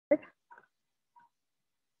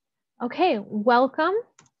Okay, welcome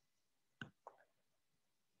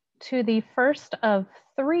to the first of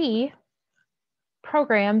 3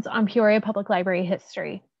 programs on Peoria Public Library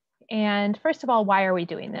history. And first of all, why are we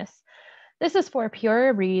doing this? This is for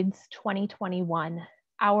Peoria Reads 2021.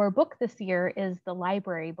 Our book this year is The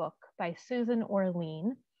Library Book by Susan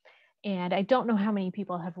Orlean. And I don't know how many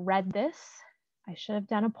people have read this. I should have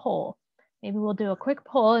done a poll. Maybe we'll do a quick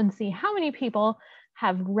poll and see how many people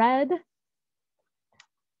have read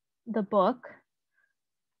the book.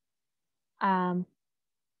 Give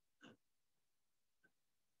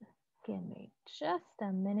me just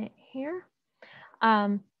a minute here.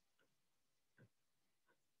 I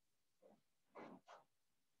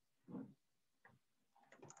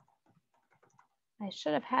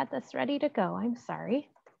should have had this ready to go. I'm sorry.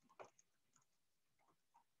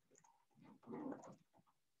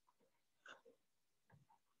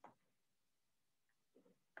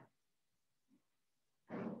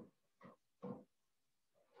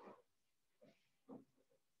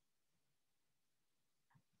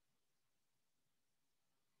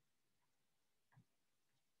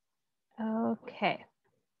 Okay.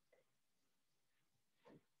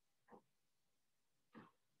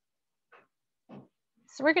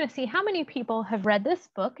 So we're going to see how many people have read this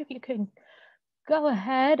book. If you could go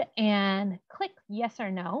ahead and click yes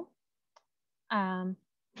or no. The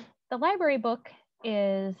library book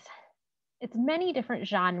it's many different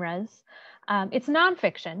genres. It's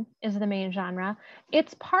nonfiction is the main genre.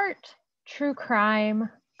 It's part true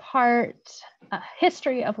crime, part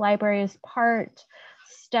history of libraries, part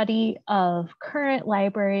study of current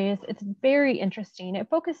libraries. It's very interesting. It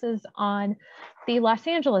focuses on the Los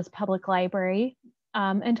Angeles Public Library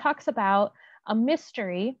and talks about a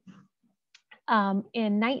mystery in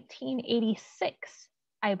 1986,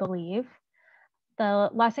 I believe. The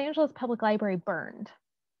Los Angeles Public Library burned,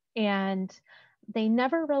 and they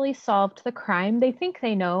never really solved the crime. They think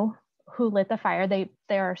they know who lit the fire. They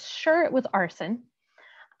are sure it was arson.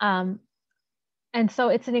 And so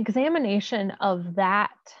it's an examination of that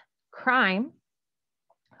crime.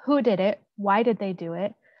 Who did it? Why did they do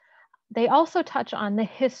it? They also touch on the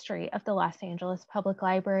history of the Los Angeles Public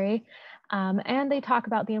Library, and they talk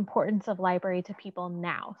about the importance of library to people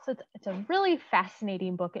now. So it's a really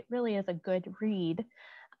fascinating book. It really is a good read.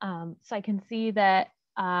 So I can see that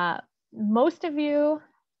most of you,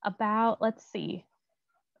 about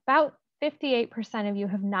 58% of you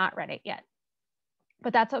have not read it yet.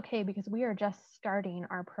 But that's okay, because we are just starting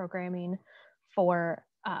our programming for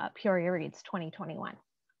Peoria Reads 2021.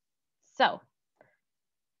 So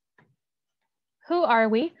who are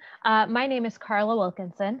we? My name is Carla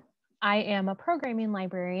Wilkinson. I am a programming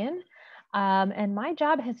librarian, and my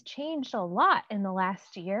job has changed a lot in the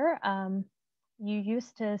last year. You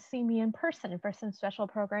used to see me in person for some special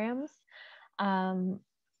programs.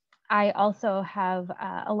 I also have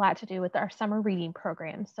a lot to do with our summer reading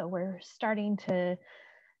program. So we're starting to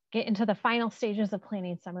get into the final stages of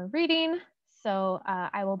planning summer reading. So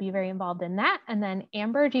I will be very involved in that. And then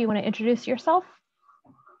Amber, do you want to introduce yourself?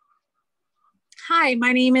 Hi,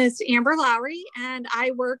 my name is Amber Lowry, and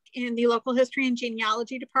I work in the local history and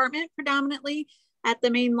genealogy department predominantly at the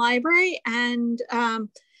main library. And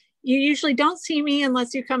you usually don't see me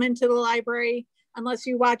unless you come into the library, unless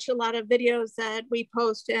you watch a lot of videos that we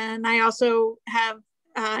post. And I also have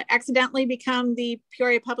accidentally become the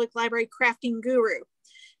Peoria Public Library crafting guru.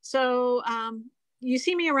 So you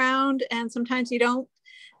see me around and sometimes you don't,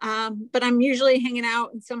 but I'm usually hanging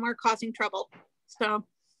out and somewhere causing trouble. So.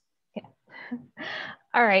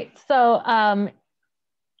 All right, so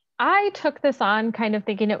I took this on kind of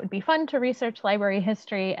thinking it would be fun to research library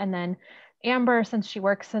history, and then Amber, since she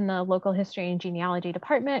works in the local history and genealogy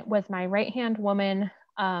department, was my right-hand woman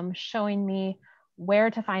showing me where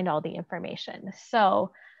to find all the information.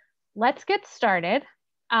 So let's get started.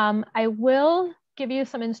 I will give you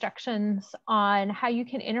some instructions on how you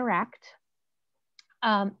can interact.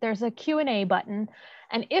 There's a Q&A button.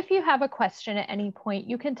 And if you have a question at any point,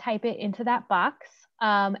 you can type it into that box.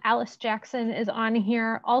 Alice Jackson is on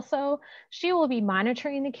here also. She will be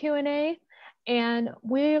monitoring the Q&A, and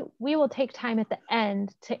we will take time at the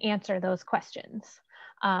end to answer those questions.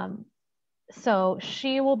 So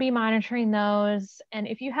she will be monitoring those. And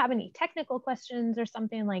if you have any technical questions or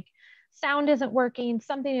something like sound isn't working,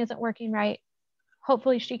 something isn't working right,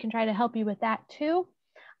 hopefully she can try to help you with that too.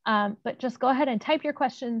 But just go ahead and type your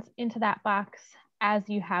questions into that box as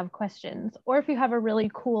you have questions, or if you have a really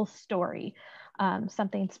cool story,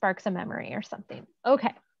 something sparks a memory or something.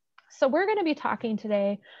 Okay, so we're going to be talking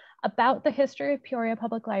today about the history of Peoria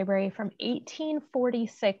Public Library from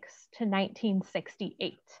 1846 to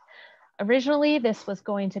 1968. Originally, this was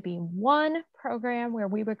going to be one program where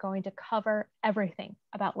we were going to cover everything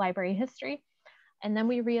about library history. And then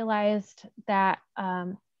we realized that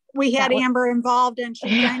we had Amber involved and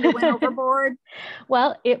she kind of went overboard.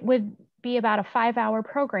 Well, it would be about a 5-hour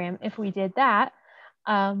program if we did that.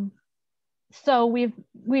 So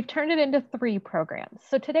we've turned it into 3 programs.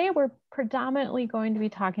 So today we're predominantly going to be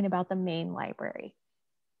talking about the main library.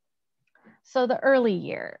 So the early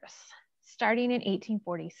years, starting in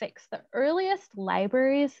 1846, the earliest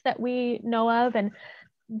libraries that we know of, and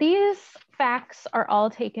these facts are all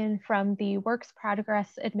taken from the Works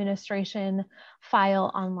Progress Administration file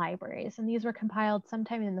on libraries. And these were compiled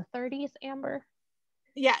sometime in the 30s, Amber?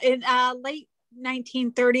 Yeah, in late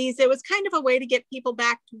 1930s. It was kind of a way to get people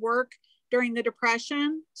back to work during the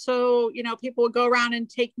Depression. So, you know, people would go around and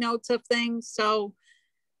take notes of things. So,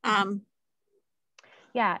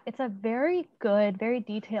 yeah, it's a very good, very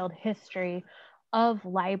detailed history of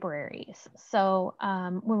libraries. So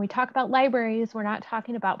when we talk about libraries, we're not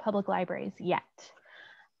talking about public libraries yet.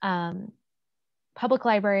 Public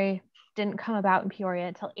library didn't come about in Peoria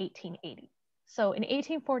until 1880. So in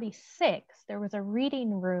 1846, there was a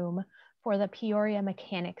reading room for the Peoria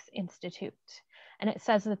Mechanics Institute. And it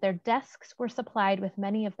says that their desks were supplied with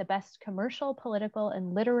many of the best commercial, political,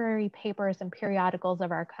 and literary papers and periodicals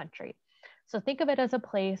of our country. So think of it as a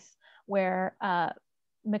place where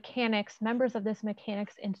members of this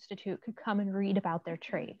Mechanics Institute could come and read about their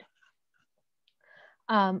trade.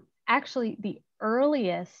 Actually, the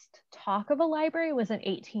earliest talk of a library was in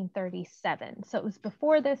 1837. So it was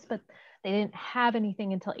before this, but they didn't have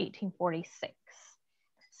anything until 1846.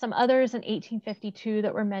 Some others in 1852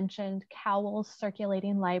 that were mentioned, Cowell's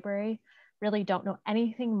Circulating Library, really don't know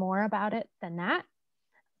anything more about it than that.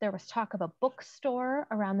 There was talk of a bookstore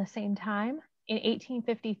around the same time. In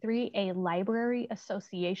 1853, a library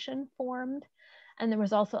association formed, and there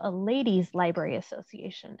was also a ladies' library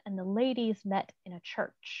association, and the ladies met in a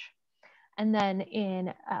church. And then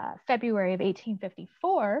in February of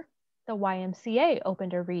 1854, the YMCA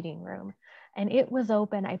opened a reading room, and it was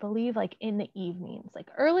open, I believe, like in the evenings, like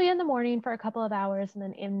early in the morning for a couple of hours, and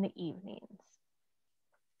then in the evenings.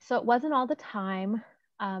 So it wasn't all the time.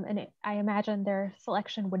 I imagine their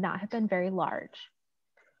selection would not have been very large.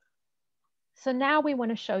 So now we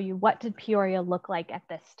want to show you, what did Peoria look like at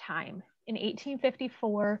this time? In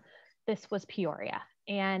 1854, this was Peoria.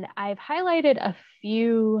 And I've highlighted a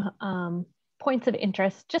few points of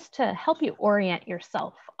interest just to help you orient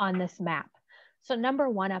yourself on this map. So number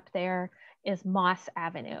 1 up there is Moss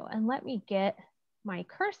Avenue. And let me get my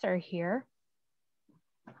cursor here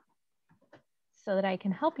so that I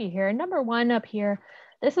can help you here. Number 1 up here,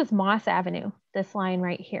 this is Moss Avenue, this line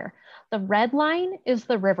right here. The red line is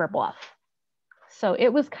the river bluff. So it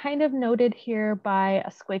was kind of noted here by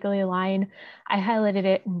a squiggly line. I highlighted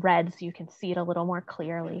it in red so you can see it a little more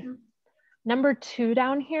clearly. Number 2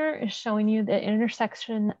 down here is showing you the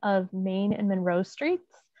intersection of Main and Monroe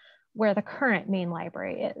Streets, where the current main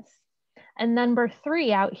library is. And number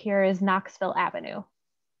 3 out here is Knoxville Avenue,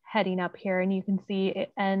 heading up here, and you can see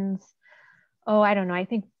it ends, oh, I don't know, I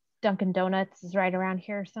think Dunkin' Donuts is right around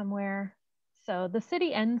here somewhere. So the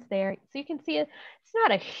city ends there. So you can see it's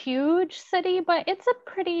not a huge city, but it's a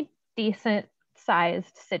pretty decent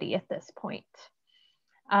sized city at this point.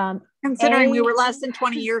 Considering we were less than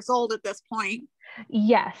 20 years old at this point.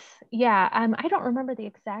 Yes, yeah. I don't remember the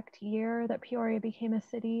exact year that Peoria became a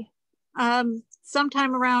city.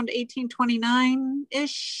 Sometime around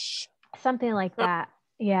 1829-ish. Something like that,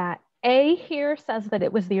 yeah. A here says that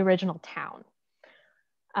it was the original town.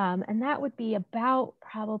 And that would be about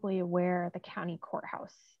probably where the county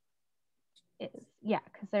courthouse is. Yeah,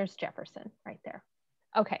 because there's Jefferson right there.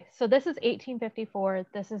 Okay, so this is 1854.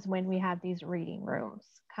 This is when we have these reading rooms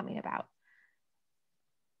coming about.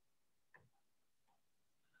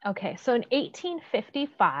 Okay, so in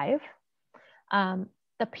 1855,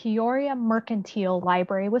 the Peoria Mercantile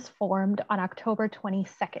Library was formed on October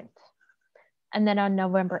 22nd. And then on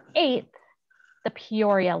November 8th, the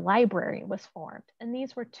Peoria Library was formed. And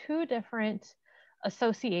these were 2 different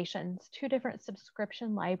associations, 2 different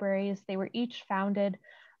subscription libraries. They were each founded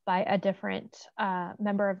by a different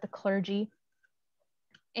member of the clergy.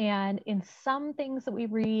 And in some things that we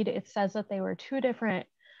read, it says that they were 2 different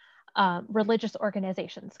religious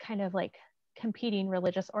organizations, kind of like competing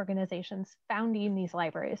religious organizations founding these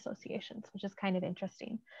library associations, which is kind of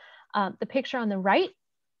interesting. The picture on the right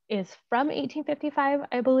is from 1855,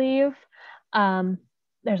 I believe.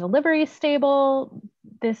 There's a livery stable.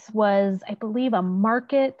 This was, I believe, a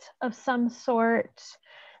market of some sort.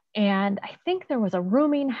 And I think there was a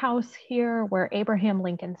rooming house here where Abraham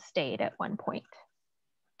Lincoln stayed at one point.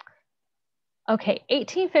 Okay,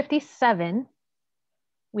 1857,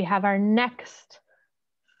 we have our next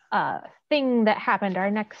thing that happened, our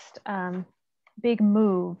next big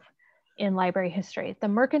move in library history. The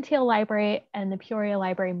Mercantile Library and the Peoria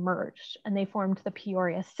Library merged, and they formed the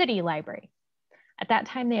Peoria City Library. At that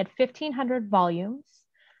time, they had 1,500 volumes,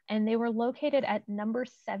 and they were located at number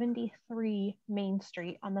 73 Main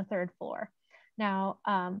Street on the 3rd floor. Now,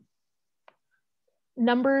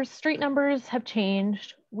 street numbers have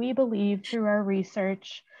changed. We believe through our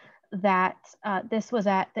research that this was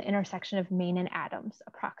at the intersection of Main and Adams,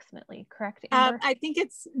 approximately, correct, Amber? I think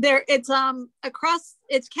it's there. It's across.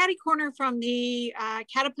 It's catty corner from the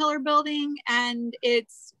Caterpillar building, and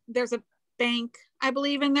there's a bank, I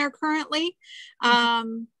believe, in there currently.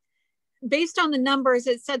 Based on the numbers,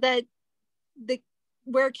 it said that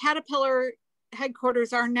where Caterpillar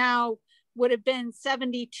headquarters are now would have been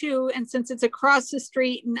 72, and since it's across the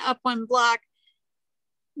street and up one block,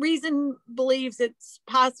 reason believes it's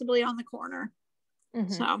possibly on the corner.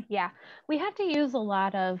 So yeah, we have to use a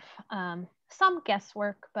lot of some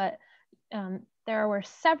guesswork, but there were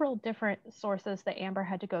several different sources that Amber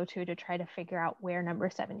had to go to try to figure out where number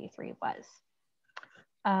 73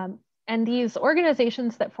 was. And these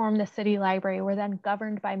organizations that formed the city library were then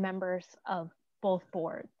governed by members of both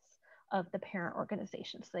boards of the parent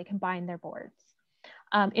organization, so they combined their boards.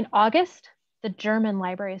 In August, the German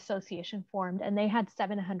Library Association formed, and they had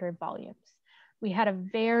 700 volumes. We had a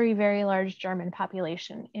very, very large German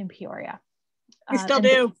population in Peoria. We still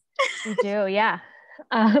do. We do, yeah.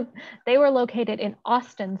 They were located in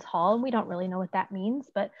Austin's Hall, and we don't really know what that means,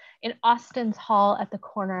 but in Austin's Hall at the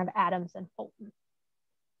corner of Adams and Fulton.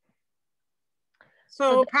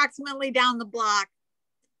 So approximately down the block.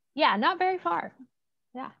 Yeah, not very far.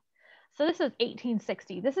 Yeah. So this is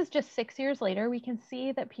 1860. This is just 6 years later. We can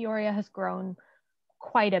see that Peoria has grown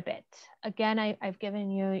quite a bit. Again, I've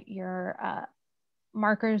given you your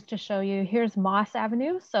markers to show you. Here's Moss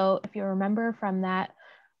Avenue. So if you remember from that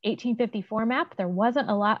 1854 map, there wasn't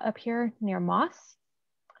a lot up here near Moss.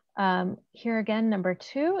 Here again, number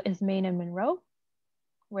 2 is Main and Monroe,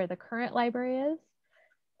 where the current library is.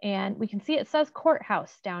 And we can see it says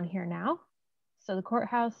courthouse down here now. So the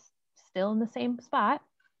courthouse still in the same spot.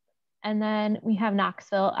 And then we have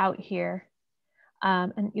Knoxville out here.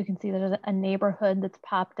 And you can see there's a neighborhood that's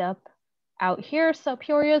popped up out here. So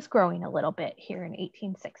Peoria is growing a little bit here in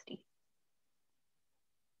 1860.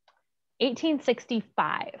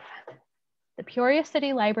 1865, the Peoria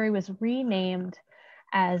City Library was renamed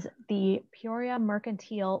as the Peoria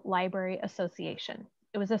Mercantile Library Association.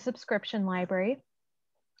 It was a subscription library.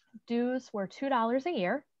 Dues were $2 a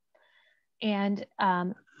year. And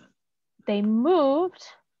they moved.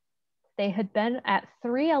 They had been at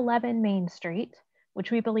 311 Main Street,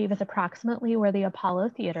 which we believe is approximately where the Apollo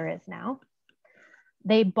Theater is now.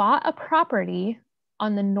 They bought a property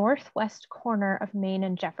on the northwest corner of Main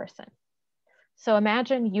and Jefferson. So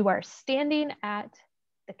imagine you are standing at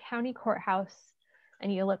the county courthouse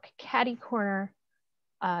and you look catty corner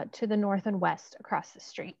to the north and west across the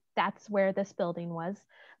street. That's where this building was.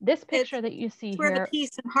 This picture that you see where here, the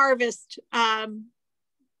Peace and Harvest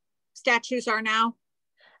statues are now.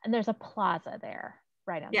 And there's a plaza there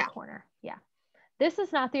right on the corner. Yeah. This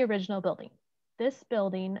is not the original building. This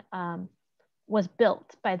building was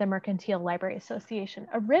built by the Mercantile Library Association.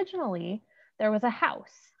 Originally, there was a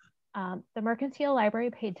house. The Mercantile Library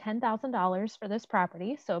paid $10,000 for this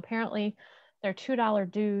property. So apparently their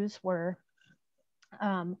 $2 dues were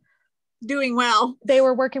doing well. They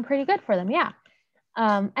were working pretty good for them, yeah.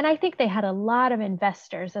 And I think they had a lot of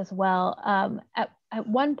investors as well. At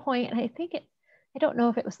one point, and I don't know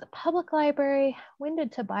if it was the public library. When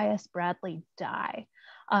did Tobias Bradley die?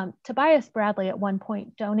 Tobias Bradley at one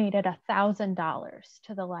point donated $1,000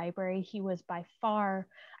 to the library. He was by far,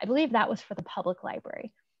 I believe that was for the public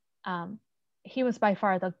library. He was by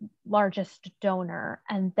far the largest donor,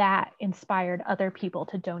 and that inspired other people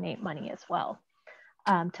to donate money as well.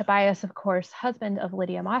 Tobias, of course, husband of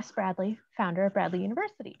Lydia Moss Bradley, founder of Bradley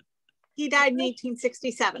University. He died in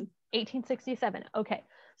 1867. 1867, okay.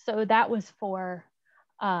 So that was for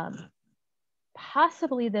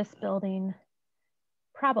possibly this building,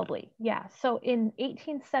 probably, yeah. So in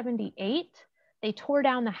 1878, they tore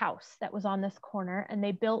down the house that was on this corner and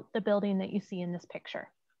they built the building that you see in this picture.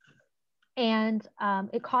 And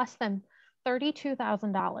it cost them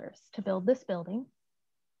 $32,000 to build this building.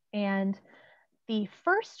 And the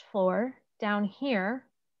first floor down here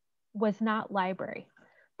was not library.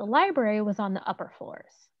 The library was on the upper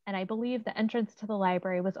floors. And I believe the entrance to the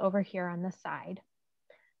library was over here on the side.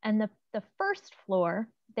 And the first floor,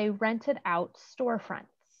 they rented out storefronts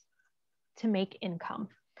to make income.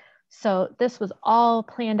 So this was all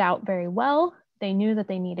planned out very well. They knew that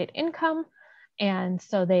they needed income, and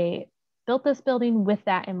so they built this building with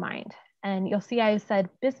that in mind. And you'll see I said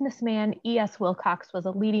businessman E.S. Wilcox was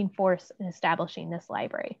a leading force in establishing this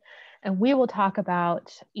library. And we will talk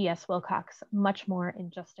about E.S. Wilcox much more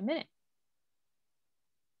in just a minute.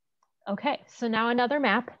 Okay, so now another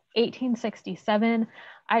map, 1867.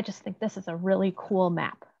 I just think this is a really cool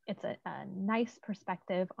map. It's a nice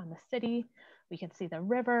perspective on the city. We can see the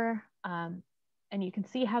river, and you can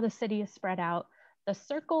see how the city is spread out. The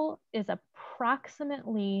circle is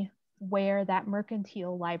approximately where that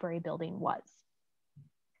Mercantile Library building was.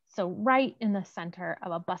 So right in the center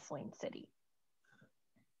of a bustling city.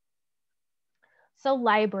 So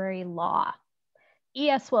library law.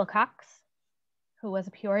 E.S. Wilcox, who was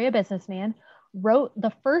a Peoria businessman, wrote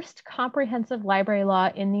the first comprehensive library law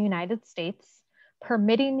in the United States,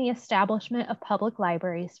 permitting the establishment of public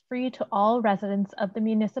libraries free to all residents of the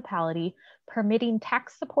municipality, permitting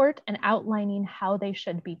tax support and outlining how they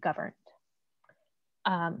should be governed.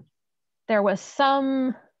 There was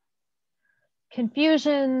some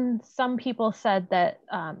confusion. Some people said that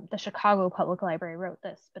the Chicago Public Library wrote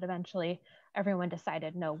this, but eventually everyone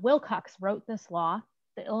decided, no, Wilcox wrote this law.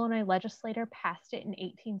 The Illinois legislature passed it in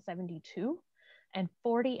 1872, and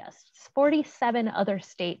 47 other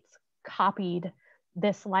states copied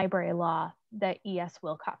this library law that E.S.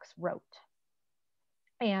 Wilcox wrote.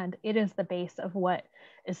 And it is the base of what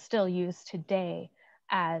is still used today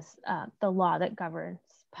as the law that governs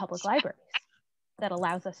public libraries, that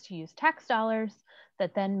allows us to use tax dollars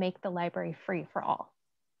that then make the library free for all.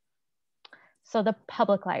 So the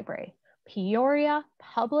public library, Peoria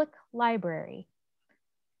Public Library,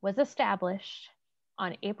 was established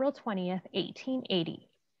on April 20th, 1880,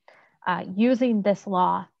 using this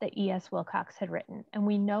law that E.S. Wilcox had written. And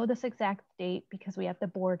we know this exact date because we have the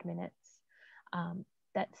board minutes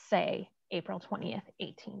that say April 20th,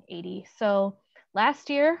 1880. So last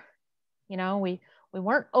year, you know, we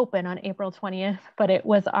weren't open on April 20th, but it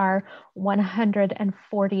was our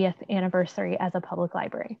 140th anniversary as a public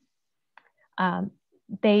library.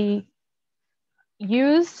 They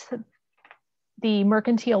used the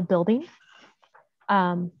Mercantile building.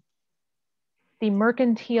 The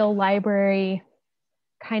Mercantile Library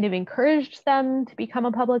kind of encouraged them to become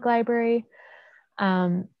a public library.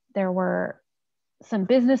 There were some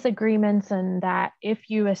business agreements, and that if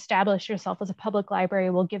you establish yourself as a public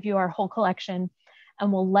library, we'll give you our whole collection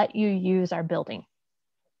and we'll let you use our building.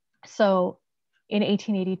 So in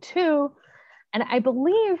 1882, and I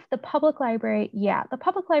believe the public library, the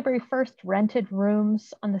public library first rented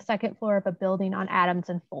rooms on the second floor of a building on Adams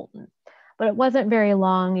and Fulton, but it wasn't very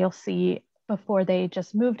long, you'll see, before they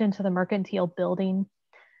just moved into the Mercantile building,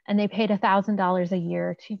 and they paid $1,000 a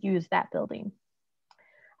year to use that building.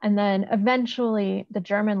 And then eventually the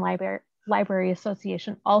German Library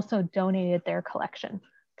Association also donated their collection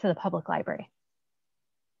to the public library.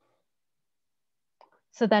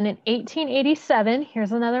 So then in 1887,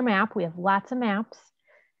 here's another map. We have lots of maps.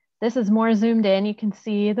 This is more zoomed in. You can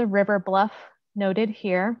see the river bluff noted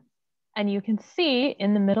here. And you can see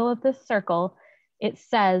in the middle of this circle, it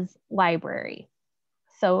says library.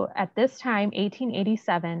 So at this time,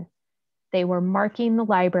 1887, they were marking the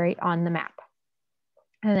library on the map.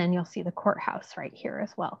 And then you'll see the courthouse right here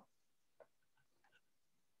as well.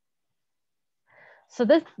 So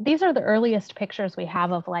these are the earliest pictures we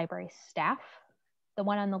have of library staff. The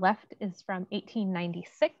one on the left is from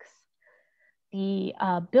 1896. The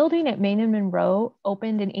building at Main and Monroe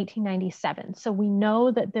opened in 1897. So we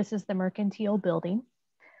know that this is the Mercantile building.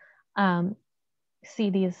 See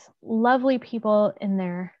these lovely people in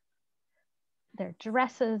their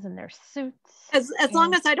dresses and their suits. As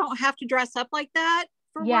long as I don't have to dress up like that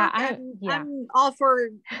for work, I'm all for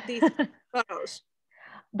these photos.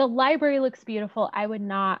 The library looks beautiful. I would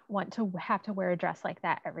not want to have to wear a dress like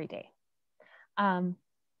that every day. And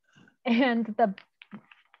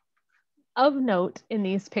of note in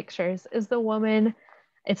these pictures is the woman.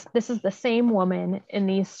 This is the same woman in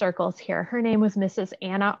these circles here. Her name was Mrs.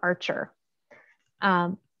 Anna Archer.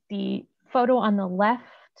 The photo on the left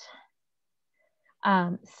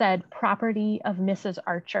said property of Mrs.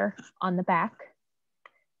 Archer on the back.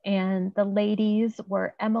 And the ladies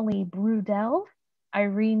were Emily Brudel,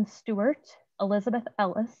 Irene Stewart, Elizabeth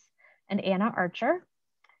Ellis, and Anna Archer.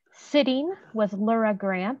 Sitting was Laura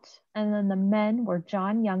Grant, and then the men were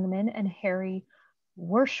John Youngman and Harry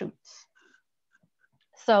Werschutz.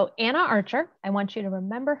 So Anna Archer, I want you to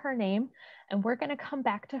remember her name, and we're going to come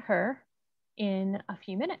back to her in a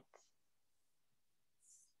few minutes.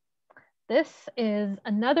 This is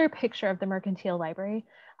another picture of the Mercantile Library.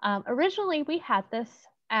 Originally, we had this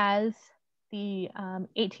as the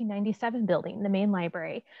 1897 building, the main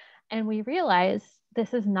library. And we realized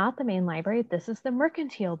this is not the main library, this is the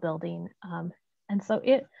Mercantile building. And so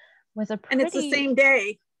it was a pretty— And it's the same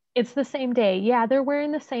day. It's the same day. Yeah, they're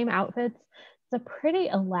wearing the same outfits. It's a pretty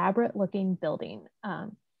elaborate looking building.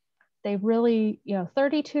 They really,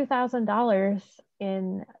 $32,000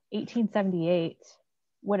 in 1878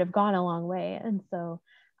 would have gone a long way. And so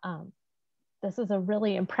this is a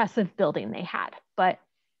really impressive building they had, but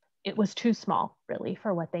it was too small really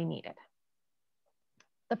for what they needed.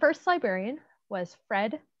 The first librarian was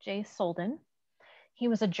Fred J. Solden. He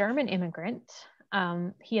was a German immigrant.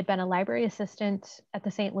 He had been a library assistant at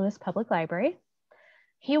the St. Louis Public Library.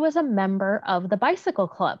 He was a member of the Bicycle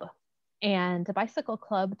Club, and the Bicycle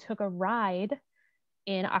Club took a ride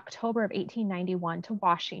in October of 1891 to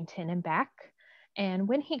Washington and back. And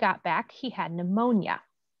when he got back, he had pneumonia,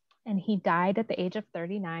 and he died at the age of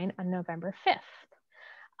 39 on November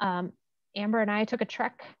 5th. Amber and I took a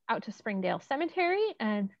trek out to Springdale Cemetery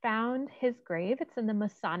and found his grave. It's in the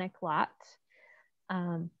Masonic lot.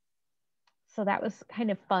 So that was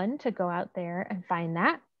kind of fun to go out there and find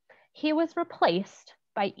that. He was replaced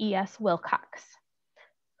by E.S. Wilcox,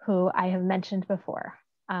 who I have mentioned before.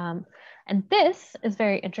 And this is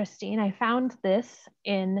very interesting. I found this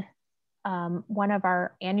in one of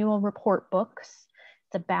our annual report books.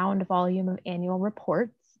 It's a bound volume of annual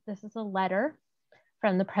reports. This is a letter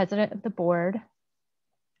from the president of the board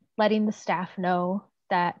letting the staff know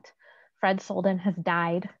that Fred Solden has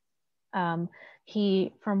died.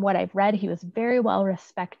 From what I've read, he was very well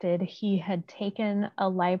respected. He had taken a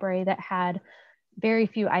library that had very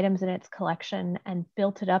few items in its collection and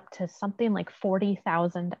built it up to something like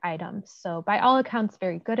 40,000 items. So by all accounts,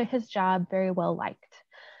 very good at his job, very well liked.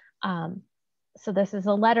 So this is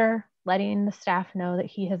a letter letting the staff know that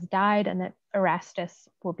he has died and that Erastus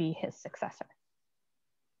will be his successor.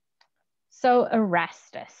 So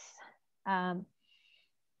Erastus.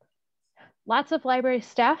 Lots of library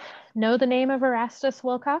staff know the name of Erastus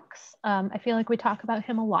Wilcox. I feel like we talk about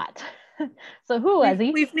him a lot. So who was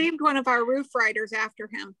he? We've named one of our roof riders after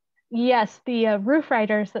him. Yes, the roof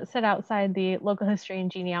riders that sit outside the local history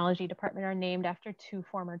and genealogy department are named after two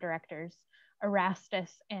former directors,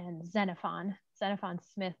 Erastus and Xenophon. Xenophon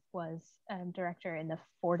Smith was director in the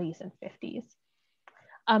 40s and 50s.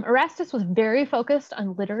 Erastus was very focused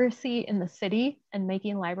on literacy in the city and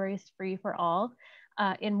making libraries free for all.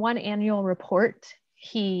 In one annual report,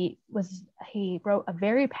 he wrote a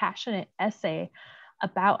very passionate essay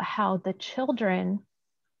about how the children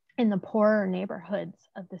in the poorer neighborhoods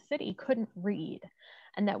of the city couldn't read,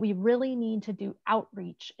 and that we really need to do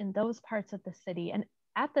outreach in those parts of the city. And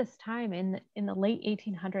at this time, in the late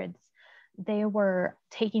 1800s, they were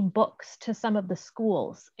taking books to some of the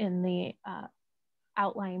schools in the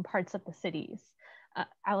outlying parts of the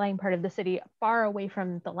outlying part of the city far away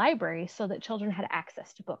from the library so that children had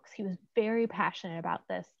access to books. He was very passionate about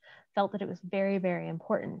this, felt that it was very, very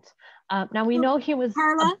important. Now we know he was—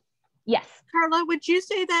 Carla? Yes. Carla, would you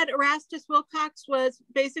say that Erastus Wilcox was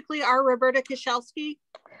basically our Roberta Koshelski?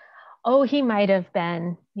 Oh, he might have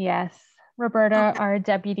been, yes. Roberta, our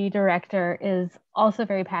deputy director, is also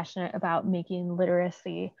very passionate about making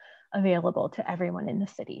literacy available to everyone in the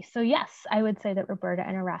city. So yes, I would say that Roberta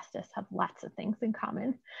and Erastus have lots of things in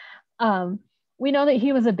common. We know that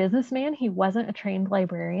he was a businessman. He wasn't a trained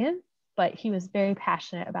librarian, but he was very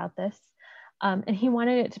passionate about this. And he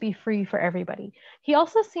wanted it to be free for everybody. He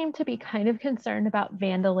also seemed to be kind of concerned about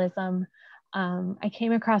vandalism. I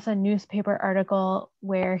came across a newspaper article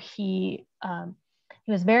where he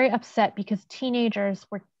was very upset because teenagers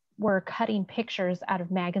were cutting pictures out of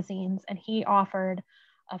magazines, and he offered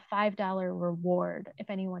a $5 reward if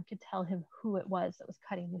anyone could tell him who it was that was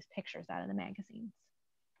cutting these pictures out of the magazines.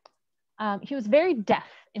 He was very deaf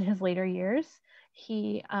in his later years.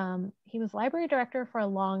 He was library director for a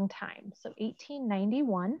long time. So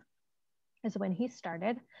 1891 is when he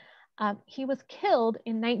started. He was killed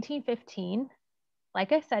in 1915.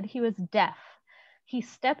 Like I said, he was deaf. He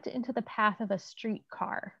stepped into the path of a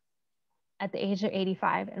streetcar at the age of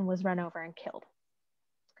 85 and was run over and killed.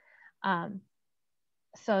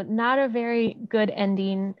 So not a very good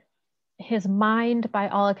ending. His mind, by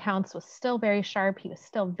all accounts, was still very sharp. He was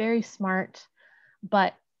still very smart,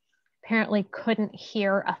 but apparently couldn't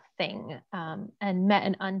hear a thing, and met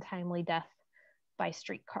an untimely death by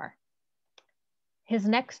streetcar. His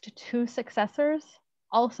next two successors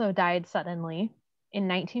also died suddenly in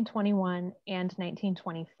 1921 and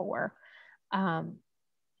 1924.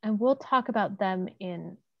 And we'll talk about them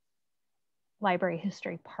in Library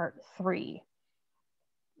History Part 3,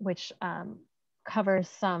 which covers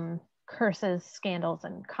some curses, scandals,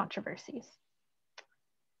 and controversies.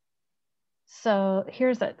 So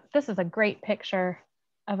this is a great picture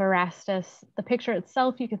of Erastus. The picture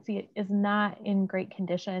itself, you can see it is not in great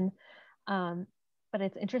condition, but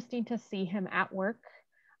it's interesting to see him at work.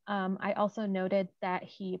 I also noted that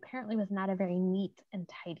he apparently was not a very neat and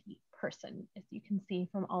tidy person, as you can see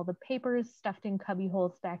from all the papers stuffed in cubby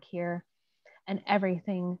holes back here and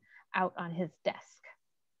everything out on his desk.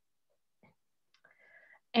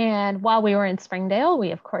 And while we were in Springdale,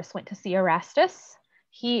 we of course went to see Erastus.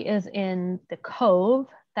 He is in the Cove.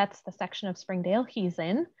 That's the section of Springdale he's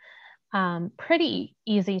in. Pretty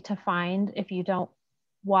easy to find if you don't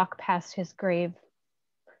walk past his grave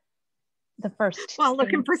the first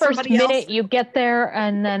minute you get there,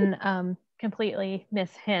 and then completely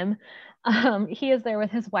miss him. He is there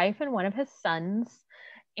with his wife and one of his sons.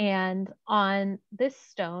 And on this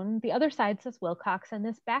stone, the other side says Wilcox, and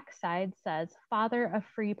this back side says, "Father of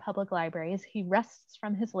free public libraries, he rests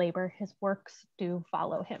from his labor, his works do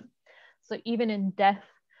follow him." So even in death,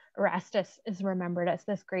 Erastus is remembered as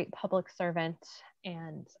this great public servant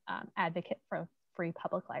and advocate for free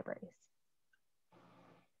public libraries.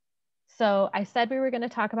 So I said we were going to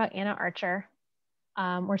talk about Anna Archer.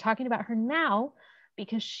 We're talking about her now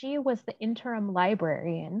because she was the interim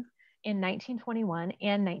librarian in 1921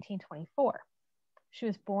 and 1924. She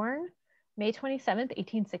was born May 27th,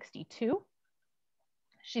 1862.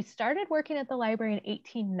 She started working at the library in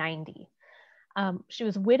 1890. She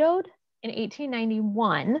was widowed in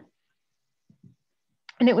 1891.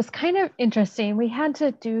 And it was kind of interesting. We had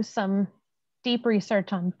to do some deep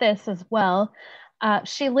research on this as well.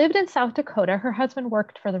 She lived in South Dakota. Her husband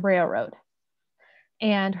worked for the railroad.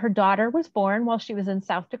 And her daughter was born while she was in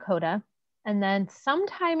South Dakota. And then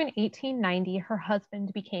sometime in 1890, her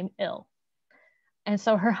husband became ill. And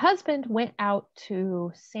so her husband went out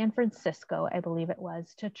to San Francisco, I believe it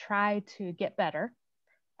was, to try to get better.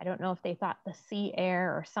 I don't know if they thought the sea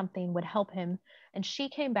air or something would help him. And she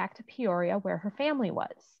came back to Peoria, where her family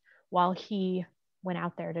was, while he went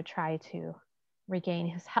out there to try to regain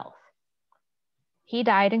his health. He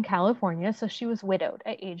died in California, so she was widowed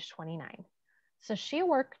at age 29. So she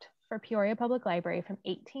worked for Peoria Public Library from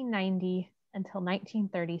 1890 until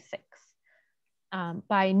 1936.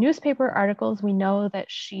 By newspaper articles, we know that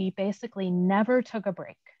she basically never took a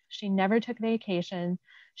break. She never took vacation.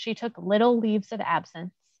 She took little leaves of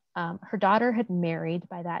absence. Her daughter had married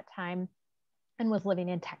by that time and was living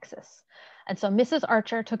in Texas. And so Mrs.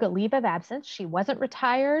 Archer took a leave of absence. She wasn't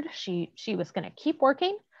retired. She was going to keep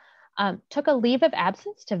working. Took a leave of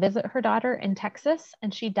absence to visit her daughter in Texas,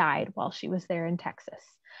 and she died while she was there in Texas.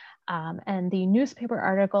 And the newspaper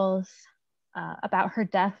articles about her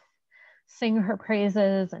death sing her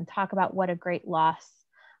praises and talk about what a great loss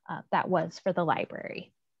that was for the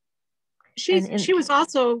library. She was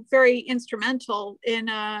also very instrumental in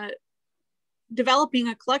developing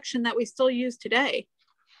a collection that we still use today.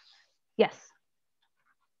 Yes.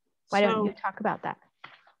 Why don't you talk about that?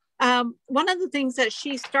 One of the things that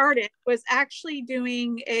she started was actually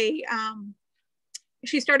doing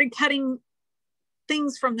she started cutting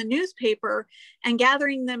things from the newspaper and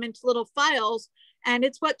gathering them into little files. And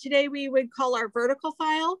it's what today we would call our vertical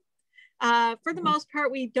file. For the most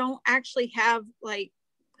part, we don't actually have like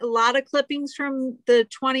a lot of clippings from the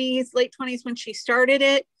 20s, late 20s when she started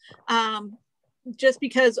it. Just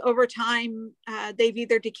because over time they've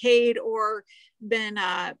either decayed or been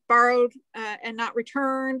borrowed and not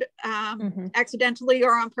returned accidentally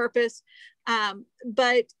or on purpose.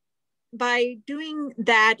 But by doing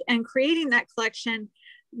that and creating that collection,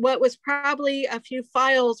 what was probably a few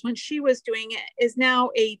files when she was doing it is now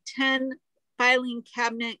a 10 filing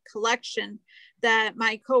cabinet collection that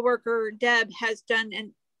my coworker Deb has done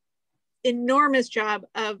an enormous job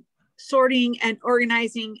of sorting and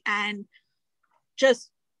organizing and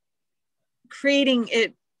just creating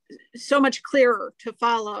it so much clearer to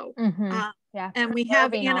follow. Yeah, and we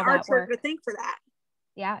have Anna Archer to thank for that.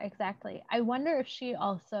 Yeah, exactly. I wonder if she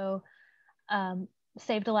also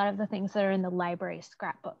saved a lot of the things that are in the library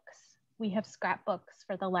scrapbooks. We have scrapbooks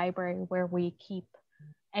for the library where we keep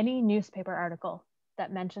any newspaper article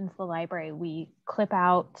that mentions the library. We clip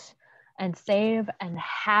out and save, and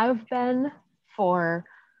have been for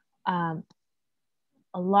a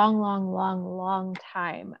long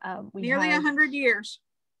time. Nearly 100 years.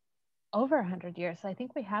 Over 100 years. I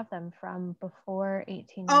think we have them from before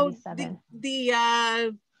 1897.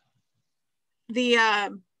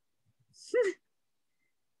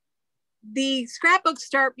 The scrapbooks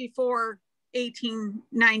start before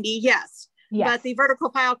 1890, yes. But the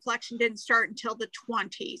vertical file collection didn't start until the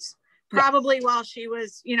 20s, probably while she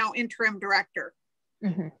was, interim director.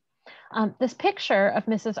 This picture of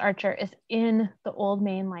Mrs. Archer is in the Old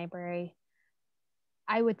Main Library.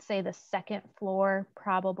 I would say the second floor,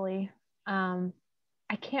 probably.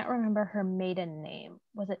 I can't remember her maiden name.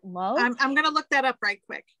 Was it Love? I'm going to look that up right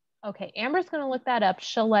quick. Okay, Amber's going to look that up.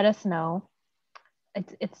 She'll let us know.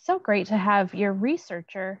 It's so great to have your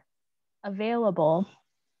researcher available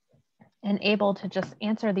and able to just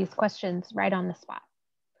answer these questions right on the spot.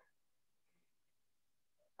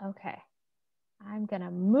 Okay, I'm going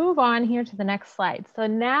to move on here to the next slide. So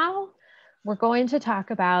now we're going to talk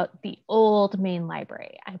about the old main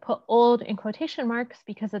library. I put old in quotation marks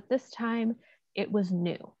because at this time it was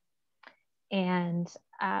new. And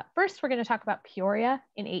first we're going to talk about Peoria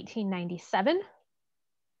in 1897.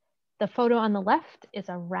 The photo on the left is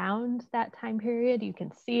around that time period. You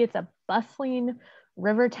can see it's a bustling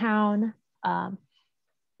river town,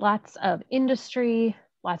 lots of industry,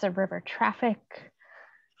 lots of river traffic.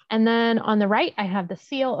 And then on the right, I have the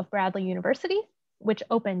seal of Bradley University, which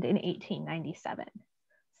opened in 1897.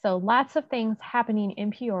 So lots of things happening in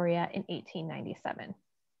Peoria in 1897.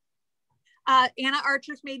 Anna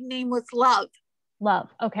Archer's maiden name was Love. Love,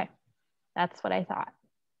 okay. That's what I thought.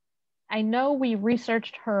 I know we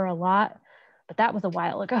researched her a lot, but that was a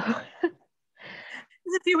while ago. It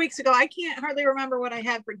was a few weeks ago. I can't hardly remember what I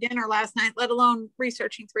had for dinner last night, let alone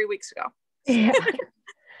researching 3 weeks ago. Yeah.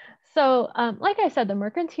 So like I said, the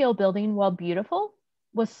Mercantile building, while beautiful,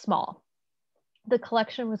 was small. The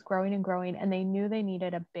collection was growing and growing, and they knew they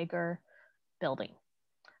needed a bigger building.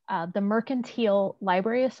 The Mercantile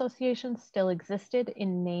Library Association still existed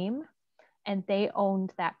in name, and they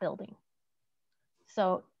owned that building.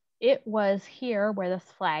 So it was here where this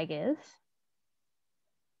flag is.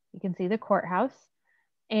 You can see the courthouse.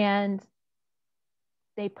 And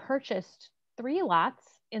they purchased 3 lots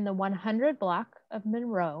in the 100 block of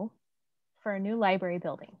Monroe for a new library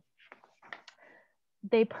building.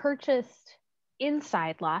 They purchased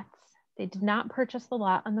inside lots. They did not purchase the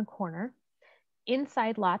lot on the corner.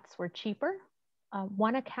 Inside lots were cheaper.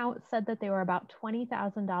 One account said that they were about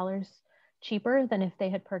 $20,000 cheaper than if they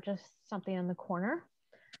had purchased something on the corner.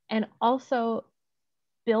 And also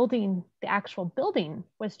building, the actual building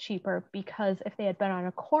was cheaper because if they had been on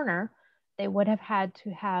a corner, they would have had to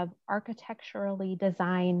have architecturally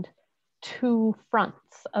designed 2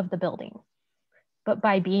 fronts of the building. But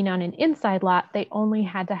by being on an inside lot, they only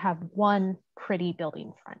had to have 1 pretty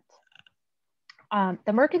building front.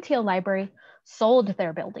 The Mercantile Library sold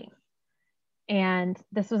their building. And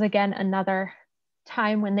this was, again, another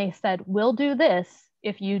time when they said, we'll do this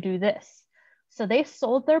if you do this. So they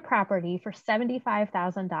sold their property for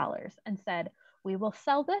 $75,000 and said, we will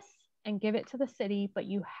sell this and give it to the city, but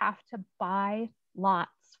you have to buy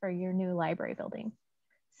lots for your new library building.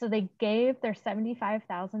 So they gave their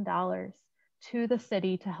 $75,000 to the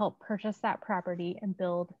city to help purchase that property and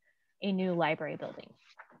build a new library building.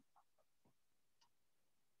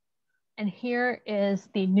 And here is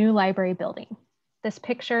the new library building. This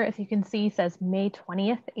picture, as you can see, says May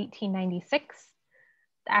 20th, 1896.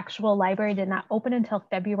 The actual library did not open until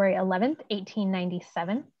February 11th,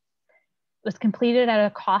 1897. It was completed at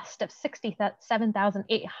a cost of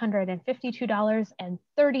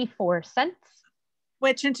 $67,852.34.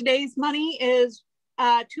 Which in today's money is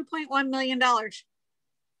 $2.1 million.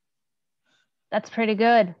 That's pretty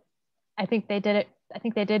good. I think they did it. I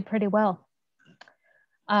think they did pretty well.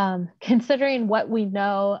 Considering what we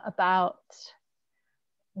know about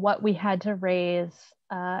what we had to raise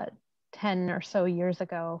 10 or so years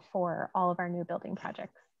ago for all of our new building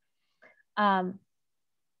projects.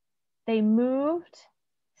 They moved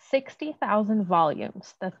 60,000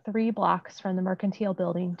 volumes, the 3 blocks from the Mercantile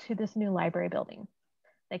building, to this new library building.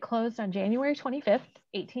 They closed on January 25th,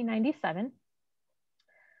 1897.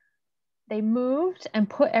 They moved and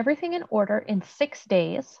put everything in order in 6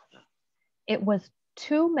 days. It was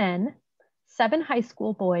 2 men, 7 high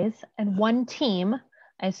school boys, and 1 team,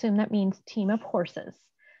 I assume that means team of horses,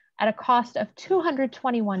 at a cost of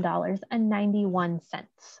 $221.91.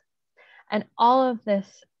 And all of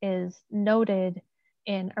this is noted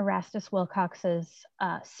in Erastus Wilcox's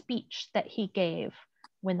speech that he gave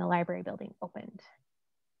when the library building opened.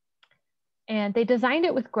 And they designed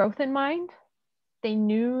it with growth in mind. They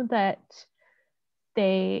knew that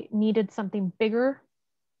they needed something bigger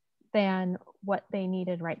than what they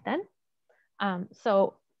needed right then.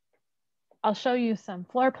 So I'll show you some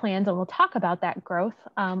floor plans and we'll talk about that growth.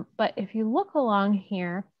 But if you look along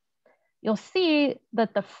here, you'll see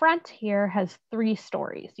that the front here has 3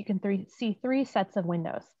 stories. You can see 3 sets of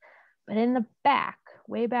windows. But in the back,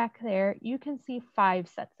 way back there, you can see 5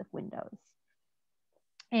 sets of windows.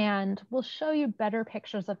 And we'll show you better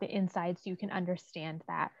pictures of the inside so you can understand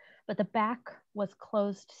that. But the back was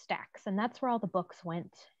closed stacks, and that's where all the books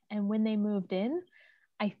went. And when they moved in,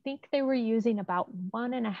 I think they were using about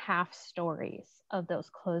 1.5 stories of those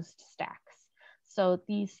closed stacks. So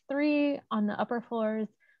these 3 on the upper floors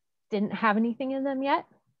didn't have anything in them yet,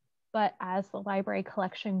 but as the library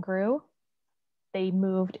collection grew, they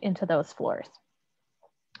moved into those floors.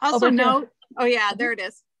 Also note, oh yeah, there it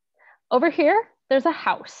is. Over here, there's a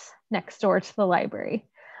house next door to the library.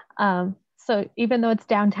 So even though it's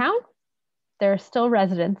downtown, there are still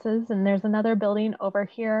residences, and there's another building over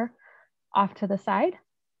here off to the side.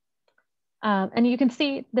 And you can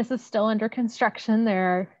see this is still under construction.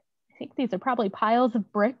 I think these are probably piles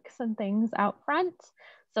of bricks and things out front.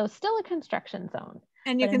 So still a construction zone.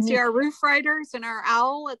 And you can see our roof riders and our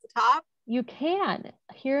owl at the top. You can.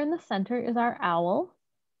 Here in the center is our owl.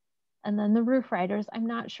 And then the roof riders. I'm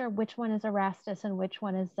not sure which one is Erastus and which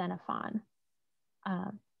one is Xenophon.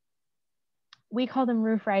 We call them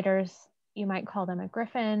roof riders. You might call them a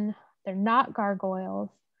griffin. They're not gargoyles.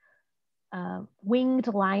 Winged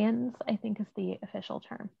lions, I think, is the official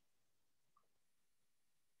term.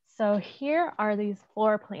 So here are these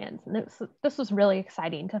floor plans. And this was really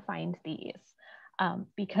exciting to find these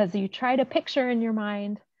because you try to picture in your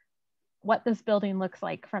mind what this building looks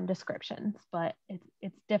like from descriptions, but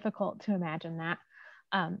it's difficult to imagine that.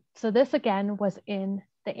 So this again was in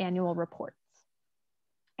the annual reports.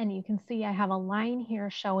 And you can see I have a line here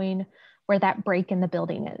showing where that break in the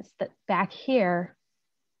building is, that back here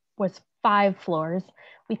was 5 floors.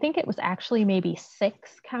 We think it was actually maybe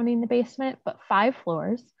 6 counting the basement, but 5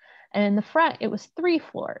 floors. And in the front, it was 3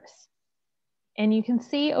 floors. And you can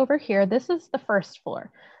see over here, this is the first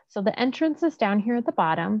floor. So the entrance is down here at the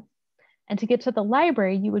bottom. And to get to the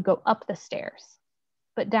library, you would go up the stairs.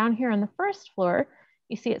 But down here on the first floor,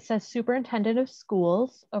 you see it says Superintendent of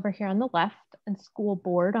Schools over here on the left and School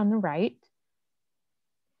Board on the right,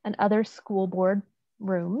 and other school board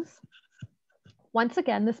rooms. Once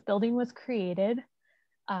again, this building was created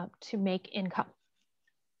to make income.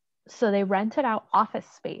 So they rented out office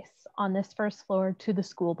space on this first floor to the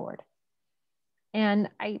school board. And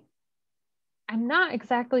I'm not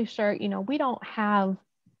exactly sure, we don't have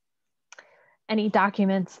any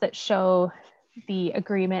documents that show the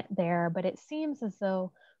agreement there, but it seems as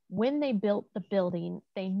though when they built the building,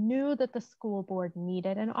 they knew that the school board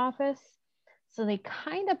needed an office. So they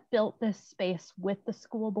kind of built this space with the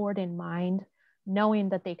school board in mind, knowing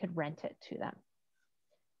that they could rent it to them.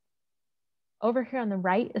 Over here on the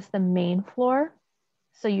right is the main floor.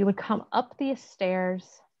 So you would come up these stairs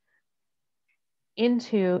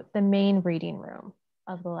into the main reading room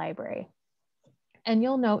of the library. And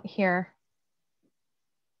you'll note here,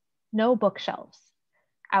 no bookshelves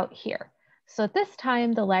out here. So at this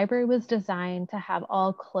time, the library was designed to have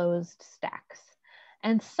all closed stacks.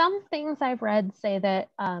 And some things I've read say that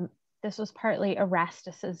this was partly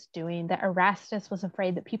Erastus's doing, that Erastus was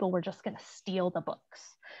afraid that people were just going to steal the books.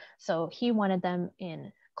 So he wanted them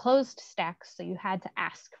in closed stacks, so you had to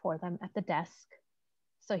ask for them at the desk.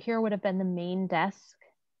 So here would have been the main desk.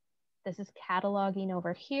 This is cataloging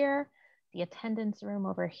over here, the attendance room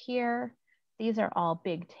over here. These are all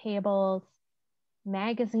big tables,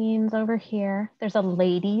 magazines over here. There's a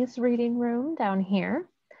ladies' reading room down here.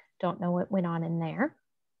 Don't know what went on in there.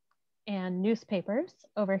 And newspapers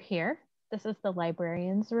over here. This is the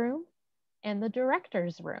librarian's room and the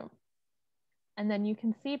director's room. And then you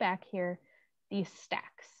can see back here these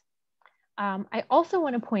stacks. I also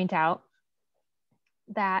want to point out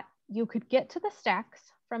that you could get to the stacks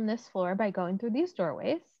from this floor by going through these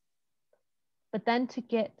doorways, but then to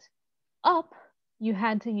get up, you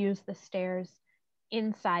had to use the stairs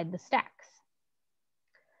inside the stacks.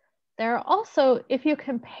 There are also, if you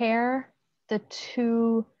compare the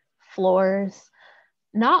 2 floors,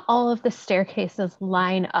 not all of the staircases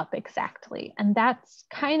line up exactly. And that's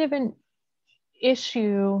kind of an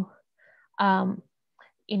issue.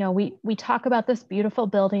 We talk about this beautiful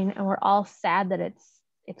building and we're all sad that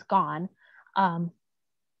it's gone.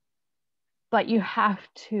 But you have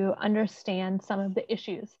to understand some of the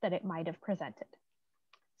issues that it might have presented.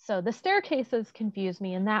 So the staircases confuse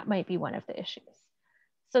me, and that might be one of the issues.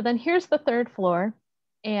 So then here's the 3rd floor,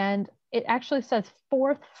 and it actually says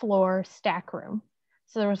 4th floor stack room.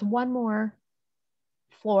 So there was one more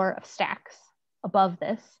floor of stacks above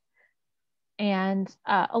this. And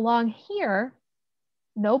along here,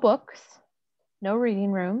 no books, no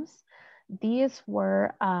reading rooms. These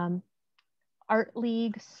were Art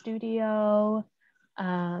League studio,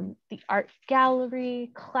 the art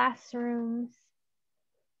gallery, classrooms.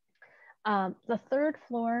 The 3rd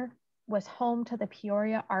floor was home to the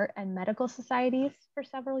Peoria Art and Medical Societies for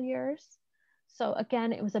several years. So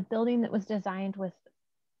again, it was a building that was designed with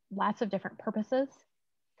lots of different purposes.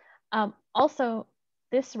 Also,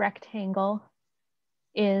 this rectangle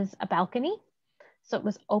is a balcony. So it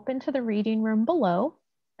was open to the reading room below,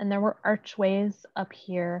 and there were archways up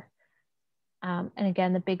here. And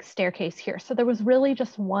again, the big staircase here. So there was really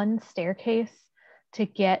just one staircase to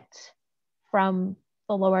get from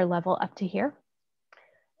the lower level up to here.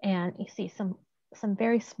 And you see some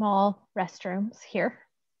very small restrooms here.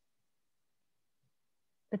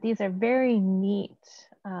 But these are very neat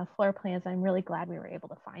floor plans. I'm really glad we were able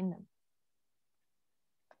to find them.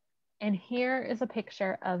 And here is a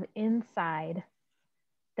picture of inside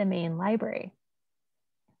the main library.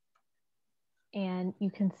 And you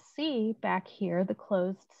can see back here the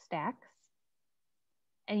closed stacks.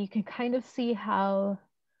 And you can kind of see how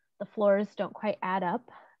the floors don't quite add up.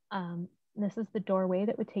 This is the doorway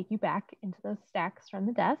that would take you back into those stacks from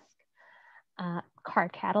the desk.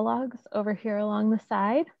 Card catalogs over here along the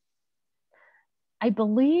side. I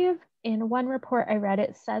believe in one report I read,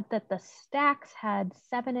 it said that the stacks had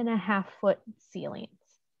 7.5-foot ceilings.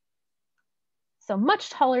 So much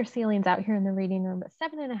taller ceilings out here in the reading room, but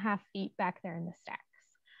 7.5 feet back there in the stacks.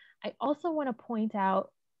 I also want to point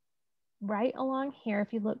out right along here,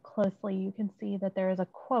 if you look closely, you can see that there is a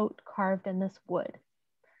quote carved in this wood.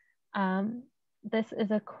 This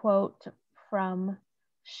is a quote from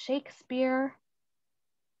Shakespeare,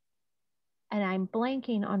 and I'm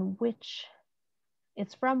blanking on which.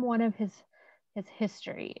 It's from one of his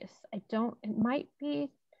histories. It might be,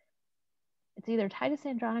 it's either Titus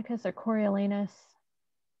Andronicus or Coriolanus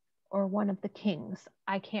or one of the kings.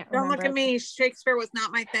 I can't remember. Don't look at me. Shakespeare was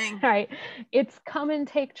not my thing. Right. It's come and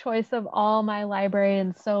take choice of all my library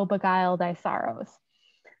and so beguile thy sorrows,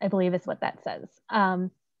 I believe is what that says.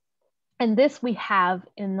 And this we have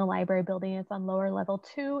in the library building. It's on lower level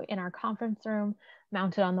 2 in our conference room,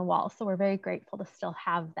 mounted on the wall. So we're very grateful to still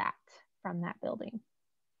have that from that building.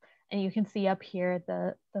 And you can see up here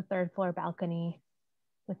the 3rd floor balcony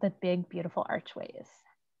with the big, beautiful archways.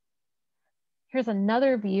 Here's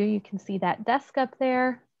another view. You can see that desk up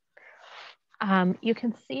there. You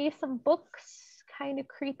can see some books kind of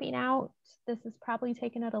creeping out. This is probably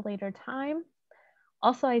taken at a later time.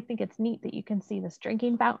 Also, I think it's neat that you can see this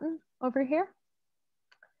drinking fountain over here.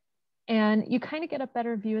 And you kind of get a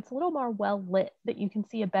better view. It's a little more well lit, that you can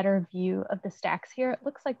see a better view of the stacks here. It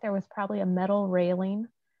looks like there was probably a metal railing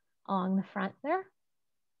along the front there.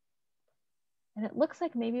 And it looks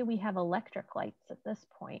like maybe we have electric lights at this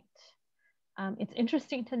point. It's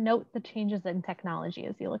interesting to note the changes in technology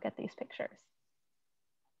as you look at these pictures.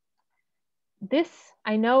 This,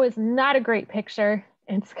 I know, is not a great picture.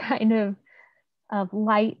 It's kind of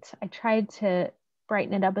light. I tried to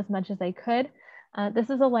brighten it up as much as I could.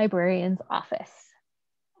 This is a librarian's office.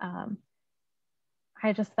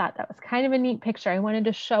 I just thought that was kind of a neat picture. I wanted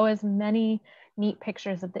to show as many neat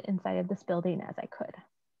pictures of the inside of this building as I could.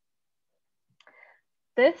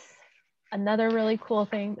 This, another really cool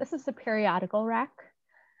thing, this is a periodical rack.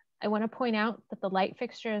 I want to point out that the light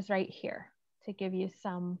fixture is right here to give you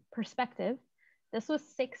some perspective. This was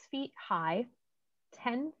 6 feet high,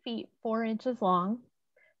 10 feet 4 inches long,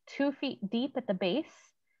 2 feet deep at the base,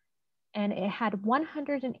 and it had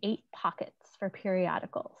 108 pockets for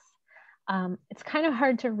periodicals. It's kind of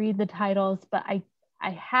hard to read the titles, but I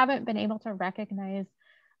haven't been able to recognize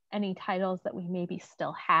any titles that we maybe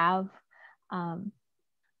still have.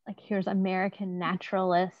 Like here's American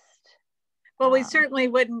Naturalist. Well, we certainly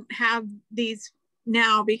wouldn't have these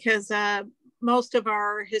now because most of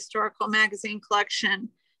our historical magazine collection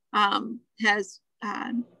has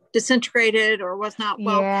disintegrated or was not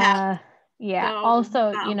well kept. Yeah. So,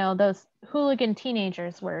 also, you know, those hooligan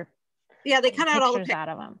teenagers were. Yeah, they cut out all the pictures out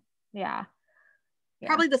of them. Yeah.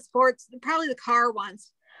 Probably the sports, probably the car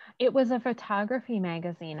ones. It was a photography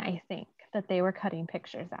magazine, I think, that they were cutting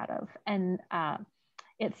pictures out of. And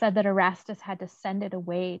it said that Erastus had to send it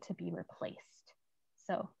away to be replaced.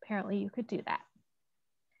 So apparently you could do that.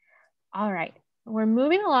 All right, we're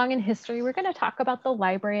moving along in history. We're going to talk about the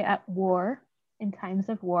library at war, in times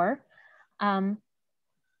of war.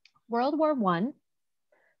 World War I,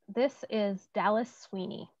 this is Dallas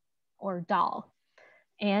Sweeney, or Dahl.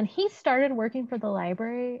 And he started working for the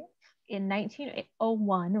library in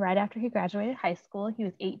 1901, right after he graduated high school. He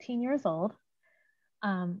was 18 years old.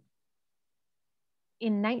 In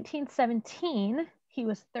 1917, he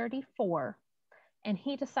was 34, and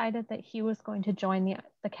he decided that he was going to join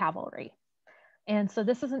the cavalry. And so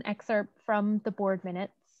this is an excerpt from the board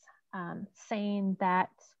minutes saying that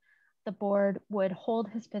the board would hold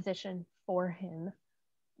his position for him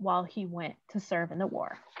while he went to serve in the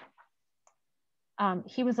war.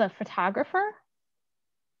 He was a photographer.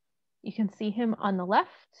 You can see him on the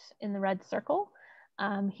left in the red circle.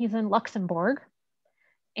 He's in Luxembourg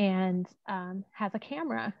and has a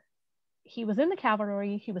camera he was in the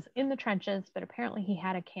cavalry, he was in the trenches, but apparently he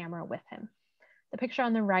had a camera with him. The picture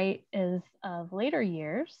on the right is of later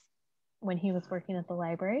years when he was working at the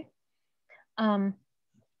library.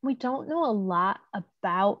 We don't know a lot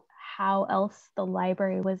about how else the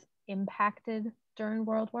library was impacted during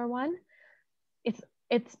World War I.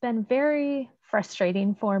 It's been very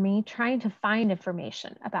frustrating for me trying to find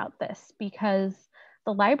information about this because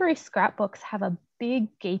the library scrapbooks have a big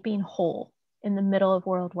gaping hole in the middle of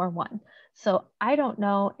World War I. So I don't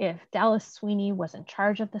know if Dallas Sweeney was in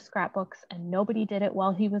charge of the scrapbooks and nobody did it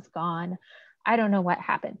while he was gone. I don't know what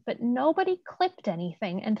happened, but nobody clipped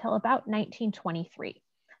anything until about 1923.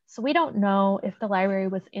 So we don't know if the library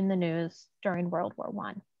was in the news during World War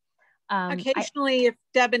I. Occasionally, if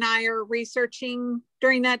Deb and I are researching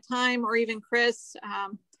during that time, or even Chris,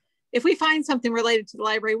 if we find something related to the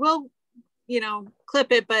library, we'll,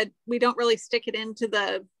 clip it, but we don't really stick it into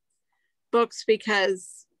the books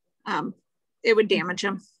because it would damage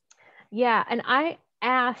them. Yeah, and I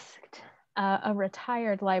asked a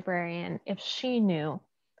retired librarian if she knew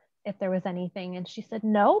if there was anything, and she said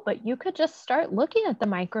no, but you could just start looking at the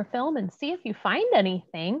microfilm and see if you find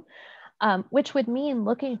anything. Which would mean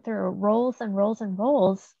looking through rolls and rolls and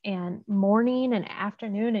rolls and morning and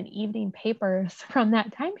afternoon and evening papers from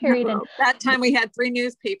that time period. And that time we had 3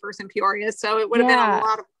 newspapers in Peoria, so it would have been a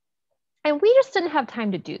lot of. And we just didn't have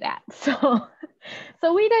time to do that. So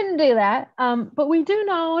we didn't do that. But we do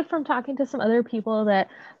know from talking to some other people that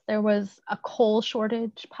there was a coal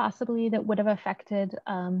shortage possibly that would have affected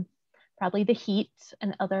probably the heat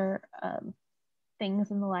and other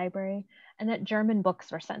things in the library, and that German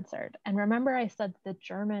books were censored. And remember I said the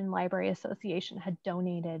German Library Association had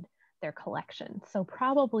donated their collection. So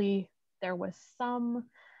probably there was some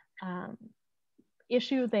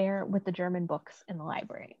issue there with the German books in the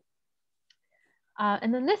library.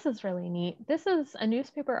 And then this is really neat. This is a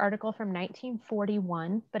newspaper article from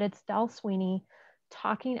 1941, but it's Dal Sweeney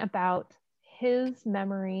talking about his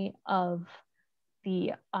memory of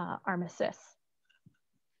the armistice.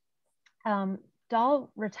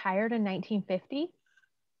 Dahl retired in 1950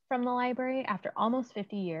 from the library after almost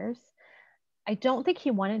 50 years. I don't think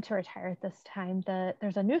he wanted to retire at this time.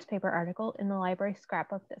 There's a newspaper article in the library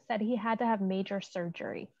scrapbook that said he had to have major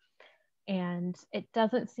surgery. And it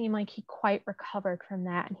doesn't seem like he quite recovered from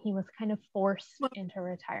that. And he was kind of forced into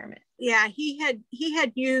retirement. Yeah, he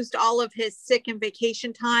had used all of his sick and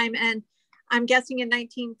vacation time. And I'm guessing in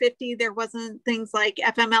 1950, there wasn't things like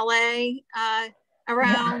FMLA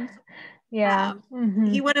around. Yeah.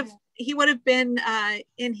 He would have been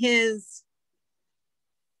in his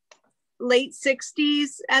late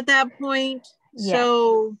 60s at that point. Yeah.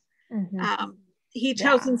 So he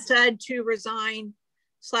chose instead to resign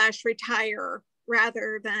 / retire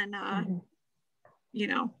rather than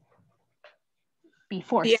be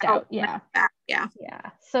forced out. Yeah.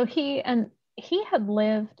 So he had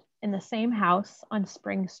lived in the same house on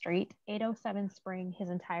Spring Street, 807 Spring, his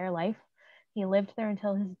entire life. He lived there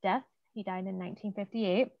until his death. He died in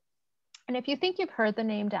 1958. And if you think you've heard the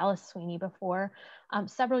name Dallas Sweeney before,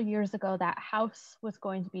 several years ago, that house was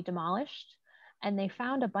going to be demolished, and they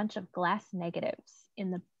found a bunch of glass negatives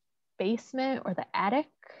in the basement or the attic.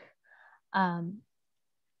 And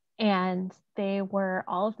they were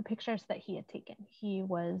all of the pictures that he had taken. He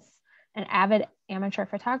was an avid amateur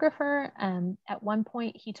photographer. At one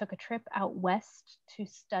point, he took a trip out west to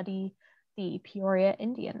study the Peoria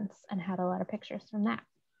Indians and had a lot of pictures from that.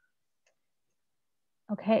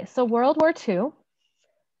 Okay, so World War II,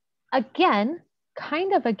 again,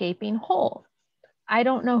 kind of a gaping hole. I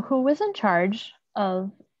don't know who was in charge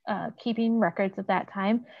of keeping records at that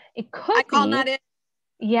time. It could I call that it.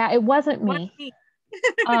 Yeah, it wasn't me.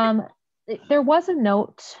 There was a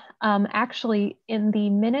note actually in the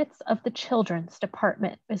minutes of the children's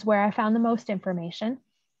department is where I found the most information,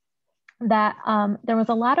 that there was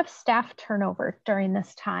a lot of staff turnover during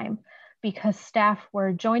this time because staff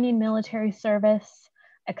were joining military service,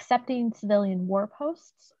 accepting civilian war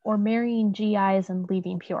posts, or marrying GIs and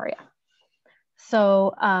leaving Peoria.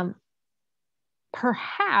 So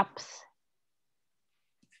perhaps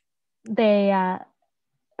they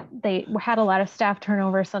had a lot of staff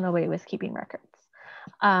turnover, so nobody was keeping records.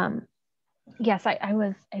 Yes,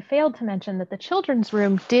 I failed to mention that the children's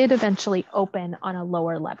room did eventually open on a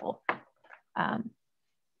lower level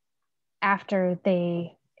after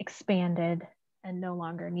they expanded and no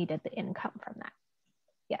longer needed the income from that.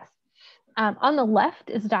 Yes. On the left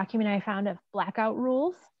is a document I found of blackout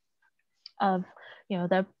rules of,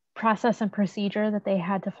 the process and procedure that they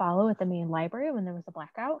had to follow at the main library when there was a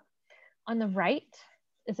blackout. On the right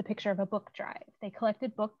is a picture of a book drive. They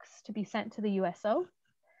collected books to be sent to the USO.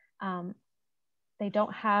 They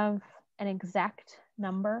don't have an exact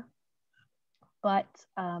number, but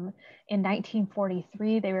in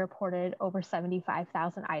 1943, they reported over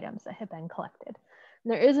 75,000 items that had been collected.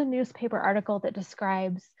 And there is a newspaper article that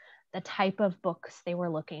describes the type of books they were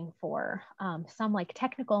looking for, some like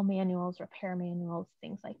technical manuals, repair manuals,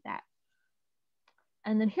 things like that.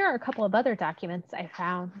 And then here are a couple of other documents I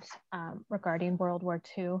found regarding World War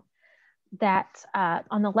II that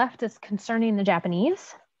on the left is concerning the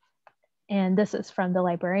Japanese. And this is from the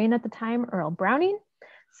librarian at the time, Earl Browning,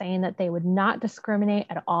 saying that they would not discriminate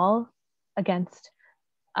at all against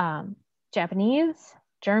Japanese,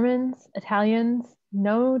 Germans, Italians,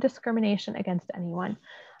 no discrimination against anyone.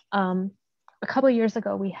 A couple of years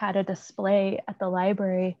ago, we had a display at the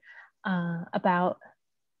library about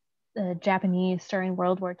the Japanese during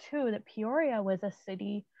World War II, that Peoria was a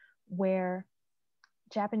city where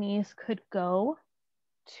Japanese could go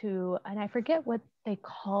to, and I forget what they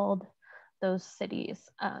called those cities,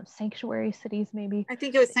 sanctuary cities maybe. I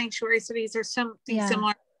think it was sanctuary cities or something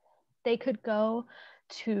similar. They could go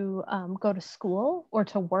to school or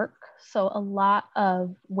to work. So a lot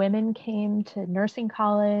of women came to nursing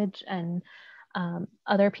college, and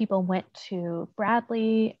other people went to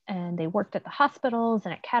Bradley, and they worked at the hospitals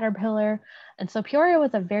and at Caterpillar. And so Peoria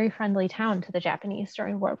was a very friendly town to the Japanese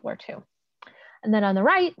during World War II. And then on the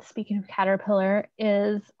right, speaking of Caterpillar,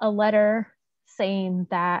 is a letter saying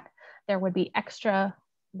that there would be extra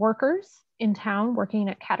workers in town working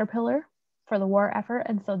at Caterpillar for the war effort.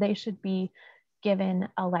 And so they should be given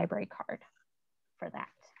a library card for that.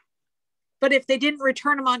 But if they didn't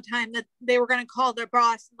return them on time, that they were going to call their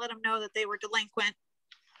boss and let them know that they were delinquent.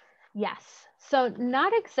 Yes. So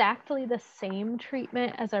not exactly the same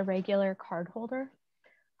treatment as a regular card holder,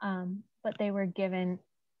 but they were given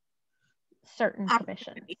certain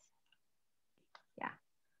commissions. Yeah.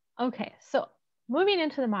 Okay. So moving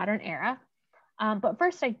into the modern era. But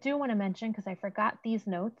first, I do want to mention, because I forgot these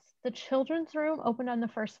notes, the children's room opened on the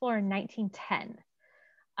first floor in 1910.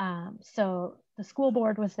 So the school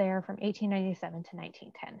board was there from 1897 to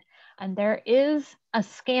 1910. And there is a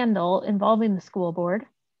scandal involving the school board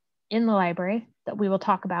in the library that we will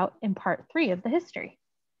talk about in part 3 of the history.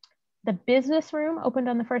 The business room opened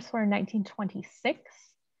on the first floor in 1926.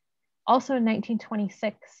 Also in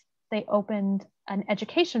 1926, they opened an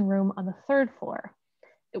education room on the 3rd floor.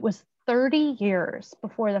 It was 30 years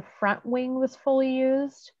before the front wing was fully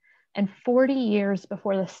used and 40 years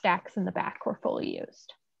before the stacks in the back were fully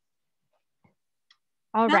used.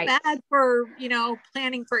 All right. Not bad for,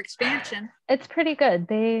 planning for expansion. It's pretty good.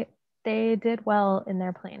 They did well in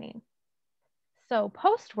their planning. So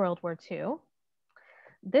post World War II,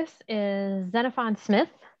 this is Xenophon Smith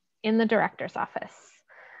in the director's office.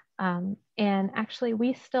 And actually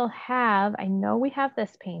we still have, I know we have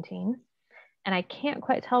this painting, and I can't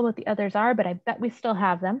quite tell what the others are, but I bet we still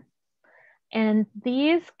have them. And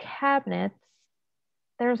these cabinets,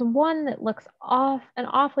 there's one that looks an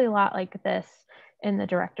awfully lot like this in the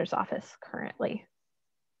director's office currently.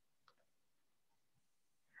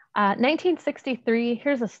 1963,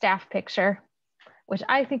 here's a staff picture, which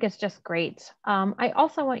I think is just great. I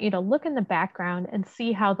also want you to look in the background and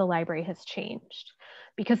see how the library has changed,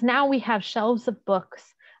 because now we have shelves of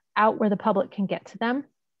books out where the public can get to them.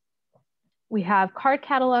 We have card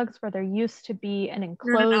catalogs where there used to be an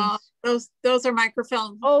enclosed. No. Those are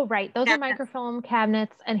microfilm. Oh, right. Those cabinets. Are microfilm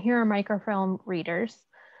cabinets, and here are microfilm readers.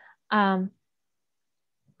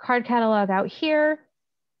 Card catalog out here,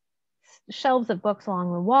 shelves of books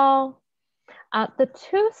along the wall. The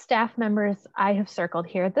 2 staff members I have circled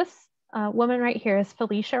here, this woman right here is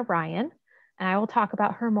Felicia Ryan, and I will talk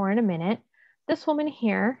about her more in a minute. This woman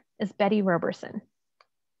here is Betty Roberson.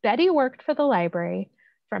 Betty worked for the library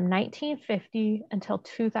from 1950 until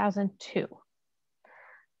 2002.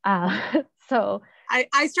 So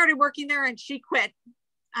I started working there and she quit.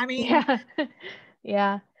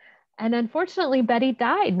 Yeah. And unfortunately, Betty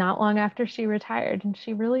died not long after she retired, and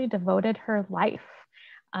she really devoted her life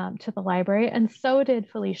to the library, and so did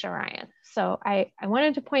Felicia Ryan. So I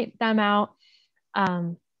wanted to point them out.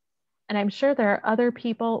 And I'm sure there are other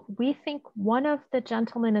people. We think one of the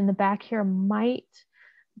gentlemen in the back here might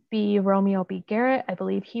be Romeo B. Garrett. I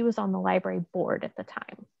believe he was on the library board at the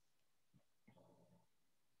time.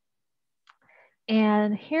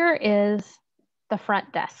 And here is the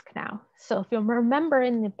front desk now. So if you'll remember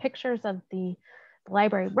in the pictures of the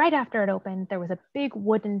library right after it opened, there was a big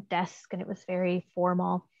wooden desk and it was very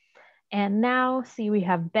formal. And now see, we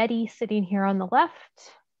have Betty sitting here on the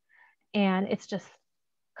left, and it's just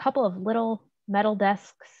a couple of little metal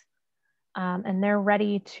desks, and they're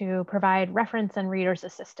ready to provide reference and reader's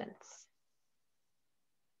assistance.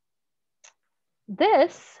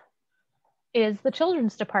 This is the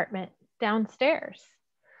children's department. downstairs.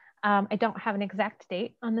 I don't have an exact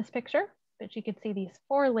date on this picture, but you can see these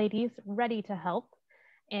 4 ladies ready to help.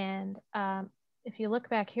 And if you look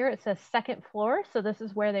back here, it says 2nd floor. So this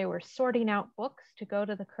is where they were sorting out books to go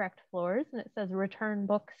to the correct floors. And it says return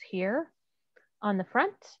books here on the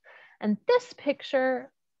front. And this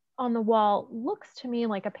picture on the wall looks to me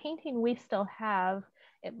like a painting we still have.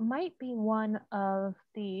 It might be one of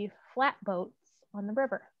the flatboats on the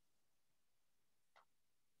river.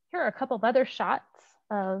 Here are a couple of other shots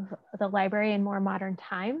of the library in more modern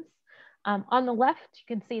times. On the left,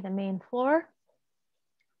 you can see the main floor.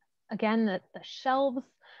 Again, the shelves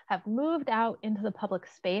have moved out into the public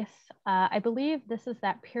space. I believe this is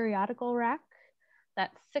that periodical rack,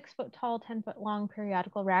 that 6 foot tall, 10 foot long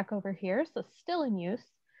periodical rack over here, so still in use.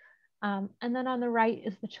 And then on the right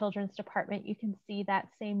is the children's department. You can see that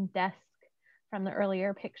same desk from the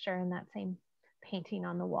earlier picture and that same painting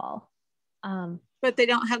on the wall. But they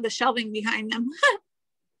don't have the shelving behind them.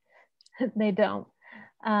 They don't.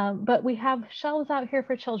 But we have shelves out here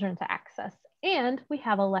for children to access, and we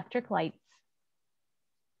have electric lights.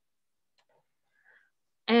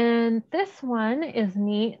 And this one is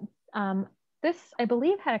neat. This, I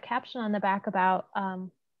believe, had a caption on the back about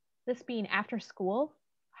this being after school.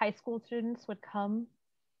 High school students would come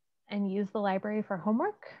and use the library for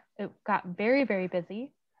homework. It got very, very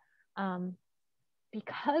busy.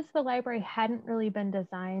 Because the library hadn't really been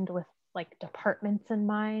designed with like departments in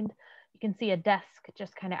mind, you can see a desk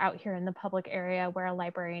just kind of out here in the public area where a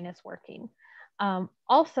librarian is working.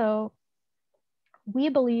 Also, we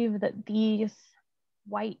believe that these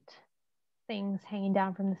white things hanging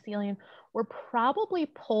down from the ceiling were probably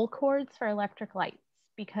pull cords for electric lights,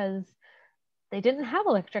 because they didn't have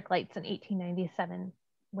electric lights in 1897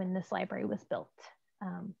 when this library was built.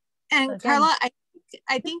 And so again, Carla,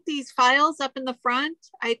 I think these files up in the front,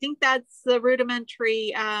 I think that's the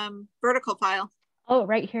rudimentary vertical file. Oh,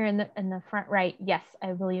 right here in the front right. Yes,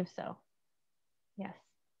 I believe so. Yes.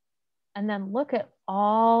 And then look at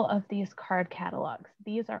all of these card catalogs.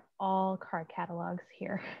 These are all card catalogs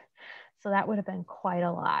here. So that would have been quite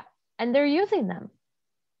a lot. And they're using them.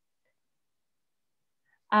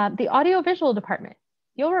 The audiovisual department.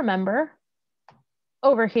 You'll remember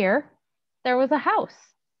over here, there was a house.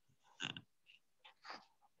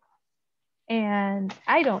 And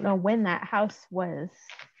I don't know when that house was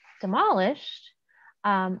demolished,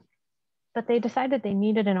 but they decided they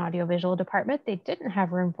needed an audiovisual department. They didn't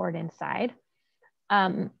have room for it inside.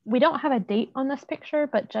 We don't have a date on this picture,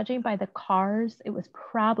 but judging by the cars, it was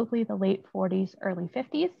probably the late 40s, early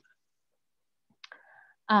 50s.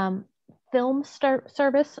 Film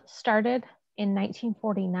service started in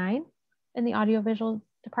 1949 in the audiovisual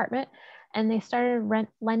department, and they started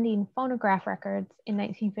lending phonograph records in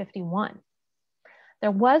 1951.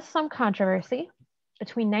 There was some controversy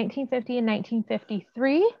between 1950 and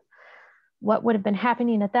 1953. What would have been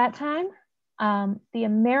happening at that time? The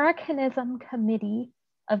Americanism Committee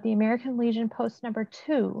of the American Legion Post No.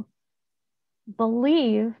 2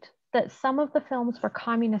 believed that some of the films were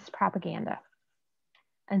communist propaganda.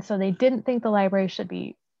 And so they didn't think the library should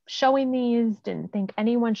be showing these, didn't think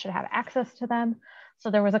anyone should have access to them. So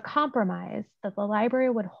there was a compromise that the library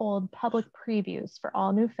would hold public previews for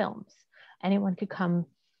all new films. Anyone could come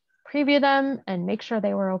preview them and make sure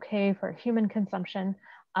they were okay for human consumption.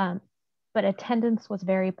 But attendance was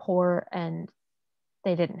very poor, and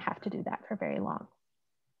they didn't have to do that for very long.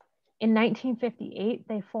 In 1958,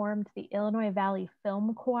 they formed the Illinois Valley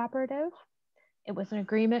Film Cooperative. It was an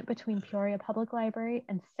agreement between Peoria Public Library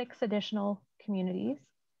and 6 additional communities.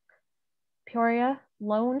 Peoria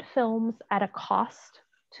loaned films at a cost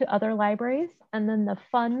to other libraries, and then the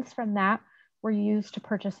funds from that were used to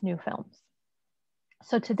purchase new films.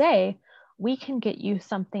 So today, we can get you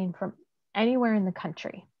something from anywhere in the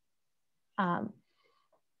country.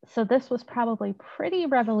 So this was probably pretty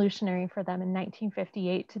revolutionary for them in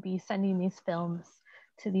 1958 to be sending these films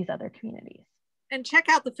to these other communities. And check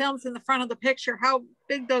out the films in the front of the picture, how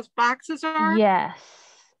big those boxes are. Yes.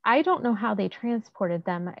 I don't know how they transported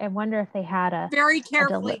them. I wonder if they had a... Very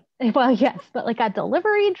carefully. Well, yes, but like a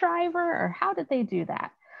delivery driver, or how did they do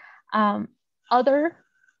that? Other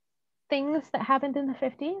things that happened in the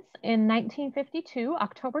 50s, in 1952,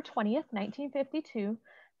 October 20th, 1952,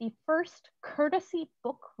 the first courtesy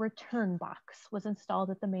book return box was installed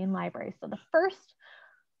at the main library. So the first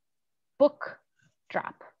book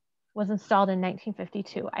drop was installed in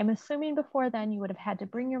 1952. I'm assuming before then you would have had to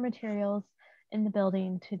bring your materials in the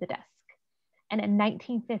building to the desk. And in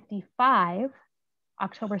 1955,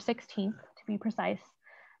 October 16th to be precise,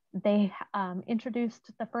 they introduced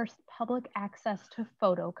the first public access to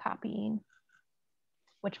photocopying,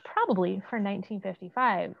 which probably for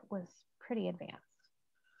 1955 was pretty advanced.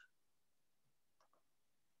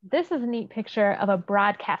 This is a neat picture of a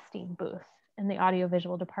broadcasting booth in the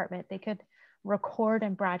audiovisual department. They could record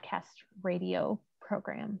and broadcast radio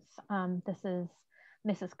programs. This is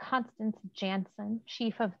Mrs. Constance Jansen,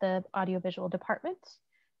 chief of the audiovisual department,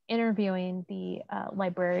 interviewing the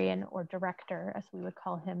librarian or director, as we would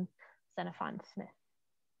call him, Xenophon Smith.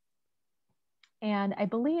 And I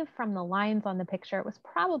believe from the lines on the picture, it was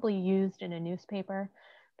probably used in a newspaper.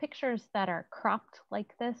 Pictures that are cropped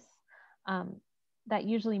like this, that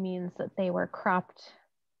usually means that they were cropped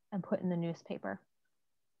and put in the newspaper.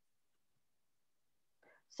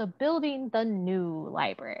 So building the new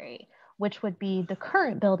library, which would be the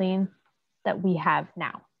current building that we have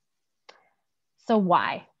now. So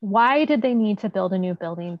why? Why did they need to build a new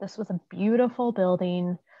building? This was a beautiful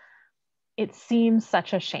building. It seems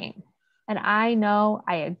such a shame. And I know,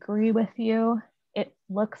 I agree with you. It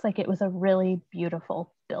looks like it was a really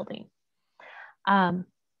beautiful building.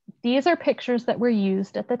 These are pictures that were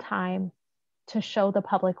used at the time to show the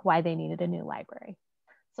public why they needed a new library.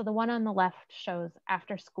 So the one on the left shows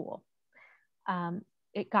after school.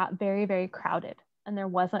 It got very, very crowded and there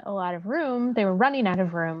wasn't a lot of room. They were running out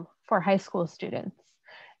of room for high school students.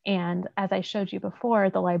 And as I showed you before,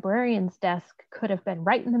 the librarian's desk could have been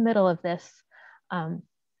right in the middle of this, and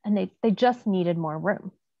they just needed more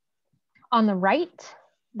room. On the right,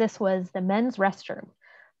 this was the men's restroom,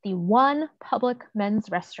 the one public men's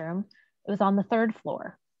restroom. It was on the 3rd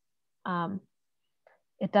floor.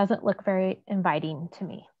 It doesn't look very inviting to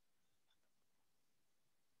me.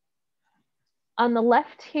 On the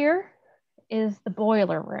left here is the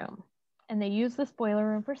boiler room, and they use this boiler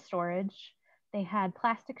room for storage. They had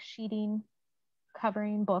plastic sheeting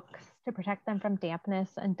covering books to protect them from dampness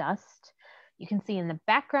and dust. You can see in the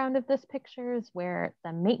background of this picture is where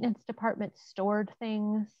the maintenance department stored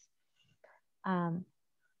things. On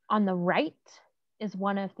the right is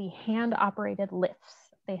one of the hand-operated lifts.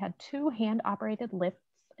 They had 2 hand-operated lifts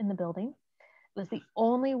in the building. It was the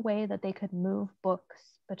only way that they could move books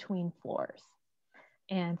between floors.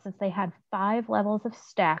 And since they had 5 levels of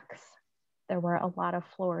stacks, there were a lot of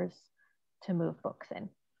floors to move books in.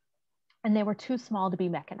 And they were too small to be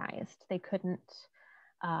mechanized. They couldn't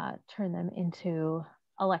turn them into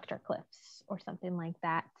electric lifts or something like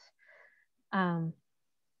that.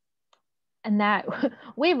 And that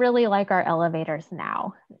we really like our elevators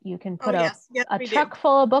now. You can put a truck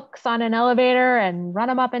full of books on an elevator and run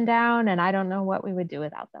them up and down, and I don't know what we would do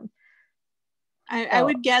without them. I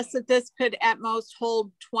would guess that this could at most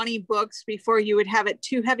hold 20 books before you would have it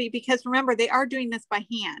too heavy, because remember, they are doing this by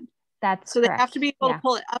hand. That's so correct. They have to be able to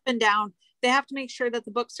pull it up and down. They have to make sure that the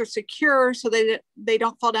books are secure so they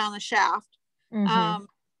don't fall down the shaft. Mm-hmm.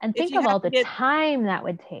 And think of all the time that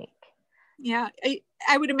would take. Yeah,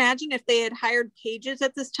 I would imagine if they had hired pages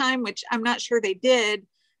at this time, which I'm not sure they did,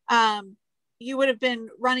 you would have been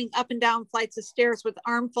running up and down flights of stairs with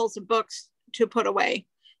armfuls of books to put away.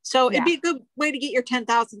 So it'd be a good way to get your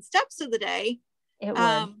 10,000 steps of the day. It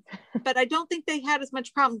would. But I don't think they had as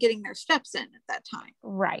much problem getting their steps in at that time.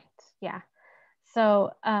 Right, yeah.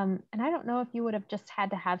 So, and I don't know if you would have just had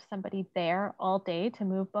to have somebody there all day to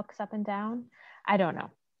move books up and down. I don't know.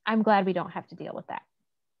 I'm glad we don't have to deal with that.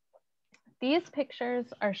 These pictures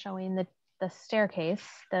are showing the staircase,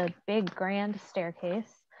 the big grand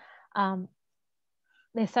staircase.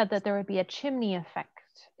 They said that there would be a chimney effect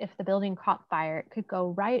if the building caught fire. It could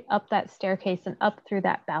go right up that staircase and up through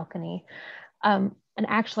that balcony. And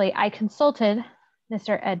actually, I consulted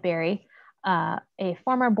Mr. Ed Berry, a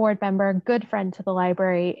former board member, good friend to the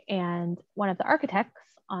library, and one of the architects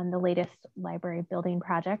on the latest library building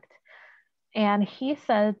project. And he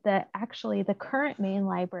said that actually the current main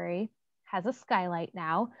library has a skylight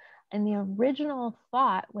now. And the original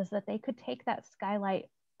thought was that they could take that skylight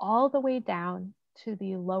all the way down to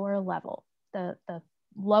the lower level, the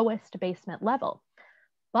lowest basement level.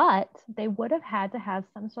 But they would have had to have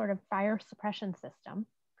some sort of fire suppression system.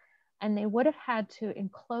 And they would have had to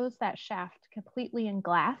enclose that shaft completely in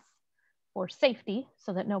glass for safety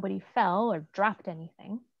so that nobody fell or dropped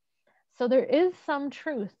anything. So there is some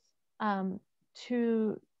truth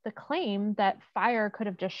to the claim that fire could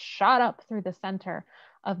have just shot up through the center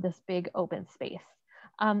of this big open space.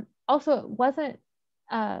 Also, it wasn't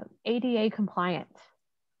ADA compliant.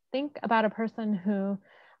 Think about a person who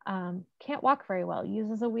can't walk very well,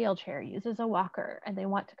 uses a wheelchair, uses a walker, and they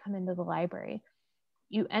want to come into the library.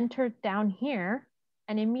 You entered down here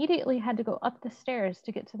and immediately had to go up the stairs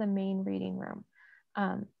to get to the main reading room.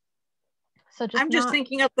 So just I'm just not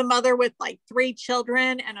thinking of the mother with like 3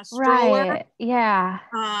 children and a stroller. right. Yeah.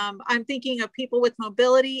 I'm thinking of people with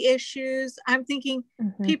mobility issues. I'm thinking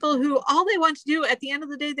people who all they want to do at the end of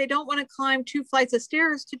the day, they don't want to climb 2 flights of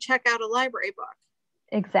stairs to check out a library book.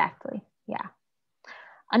 Exactly. Yeah.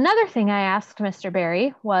 Another thing I asked Mr.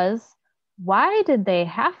 Berry was, why did they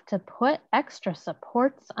have to put extra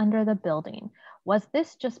supports under the building? Was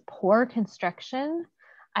this just poor construction?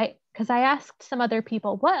 Because I asked some other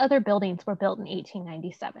people, what other buildings were built in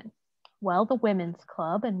 1897? Well, the Women's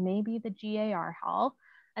Club and maybe the GAR Hall,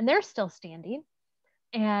 and they're still standing.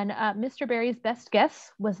 And Mr. Berry's best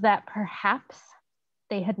guess was that perhaps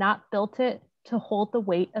they had not built it to hold the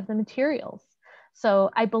weight of the materials. So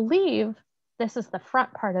I believe this is the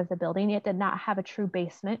front part of the building. It did not have a true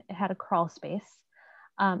basement. It had a crawl space.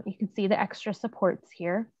 You can see the extra supports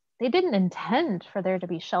here. They didn't intend for there to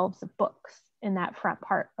be shelves of books in that front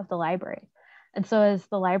part of the library. And so as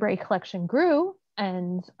the library collection grew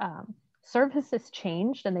and services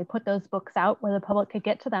changed and they put those books out where the public could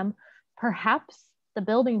get to them, perhaps the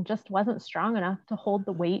building just wasn't strong enough to hold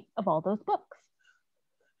the weight of all those books.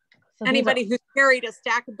 So anybody who's carried a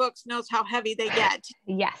stack of books knows how heavy they get.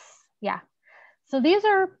 Yes, yeah. So these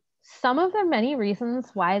are some of the many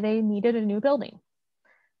reasons why they needed a new building.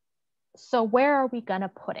 So where are we gonna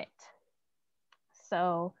put it?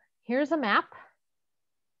 So here's a map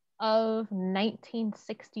of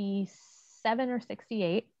 1967 or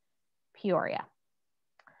 68, Peoria.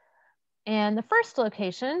 And the first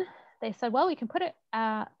location, they said, well, we can put it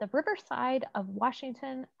at the riverside of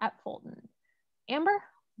Washington at Fulton. Amber,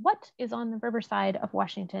 what is on the riverside of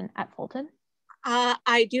Washington at Fulton?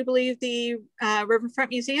 I do believe the Riverfront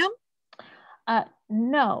Museum.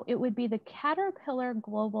 No, it would be the Caterpillar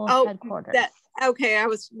Global Headquarters. Okay, I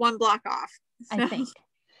was 1 block off. So, I think.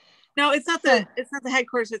 No, it's not the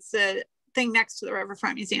headquarters. It's the thing next to the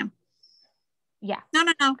Riverfront Museum. Yeah. No.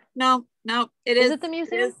 It is. Is it the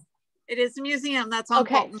museum? It is the museum. That's on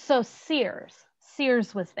Fulton. So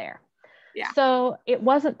Sears was there. Yeah. So it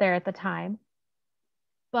wasn't there at the time,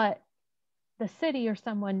 but the city or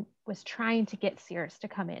someone was trying to get Sears to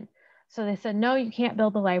come in. So they said, no, you can't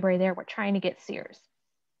build the library there. We're trying to get Sears.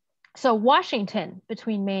 So Washington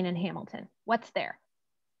between Maine and Hamilton, what's there?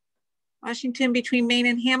 Washington between Maine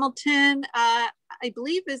and Hamilton, I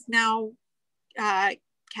believe is now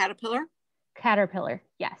Caterpillar. Caterpillar,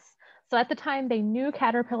 yes. So at the time they knew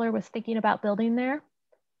Caterpillar was thinking about building there,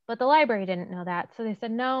 but the library didn't know that. So they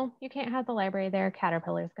said, no, you can't have the library there.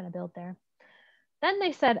 Caterpillar is going to build there. Then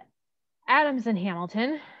they said Adams and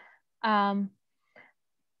Hamilton. I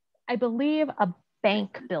believe a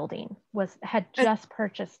bank building had just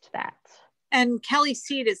purchased that. And Kelly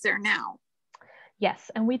Seed is there now.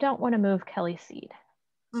 Yes, and we don't want to move Kelly Seed.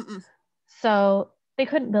 So they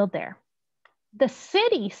couldn't build there. The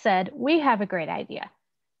city said, we have a great idea.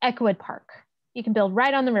 Eckwood Park. You can build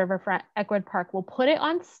right on the riverfront. Eckwood Park. We'll put it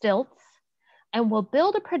on stilts and we'll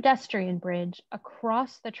build a pedestrian bridge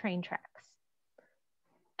across the train tracks.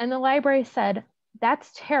 And the library said, that's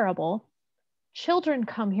terrible. Children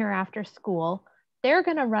come here after school. They're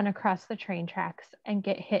going to run across the train tracks and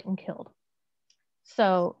get hit and killed.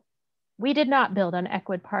 So we did not build on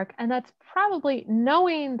Eckwood Park. And that's probably,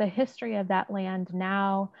 knowing the history of that land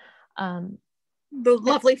now, the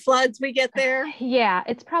lovely floods we get there. Yeah,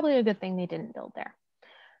 it's probably a good thing they didn't build there.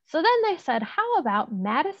 So then they said, how about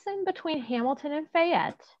Madison between Hamilton and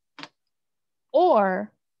Fayette,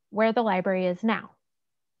 or where the library is now?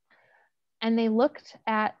 And they looked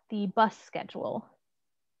at the bus schedule,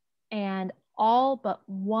 and all but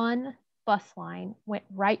one bus line went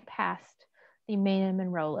right past the Maine and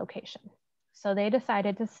Monroe location. So they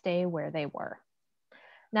decided to stay where they were.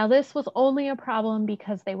 Now, this was only a problem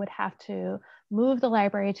because they would have to move the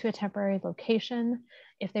library to a temporary location.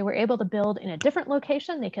 If they were able to build in a different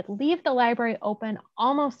location, they could leave the library open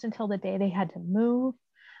almost until the day they had to move.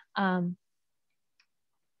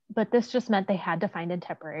 But this just meant they had to find a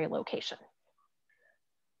temporary location.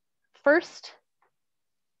 First,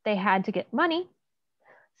 they had to get money.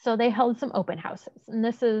 So they held some open houses. And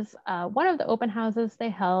this is one of the open houses they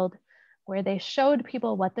held where they showed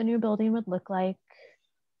people what the new building would look like.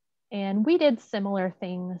 And we did similar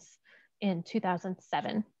things in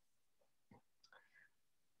 2007.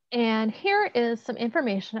 And here is some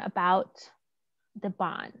information about the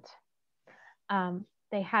bond.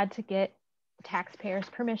 They had to get the taxpayers'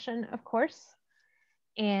 permission, of course.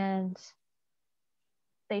 And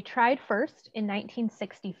they tried first in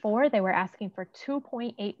 1964. They were asking for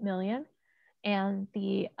 2.8 million, and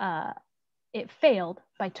it failed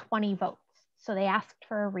by 20 votes. So they asked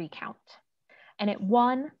for a recount, and it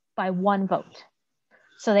won by 1 vote.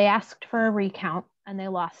 So they asked for a recount, and they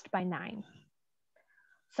lost by 9.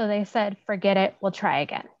 So they said, forget it, we'll try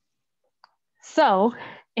again. So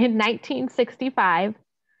in 1965,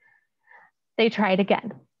 they tried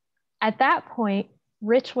again. At that point,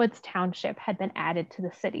 Richwoods Township had been added to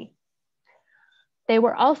the city. They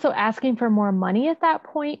were also asking for more money at that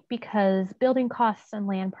point because building costs and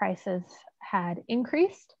land prices had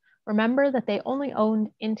increased. Remember that they only owned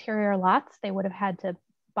interior lots. They would have had to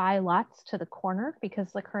buy lots to the corner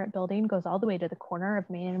because the current building goes all the way to the corner of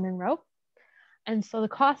Main and Monroe. And so the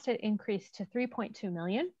cost had increased to $3.2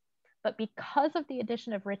 million. But because of the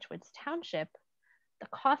addition of Richwoods Township, the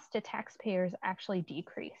cost to taxpayers actually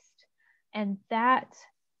decreased. And that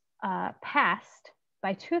passed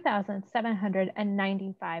by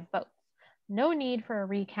 2,795 votes. No need for a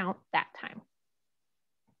recount that time.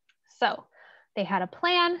 So they had a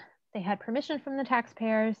plan, they had permission from the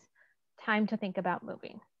taxpayers, time to think about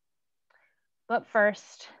moving. But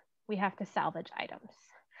first, we have to salvage items.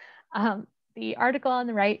 The article on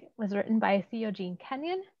the right was written by Theogene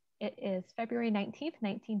Kenyon. It is February 19th,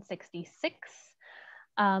 1966.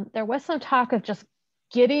 There was some talk of just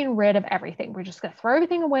getting rid of everything. We're just going to throw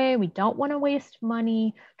everything away. We don't want to waste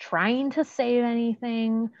money trying to save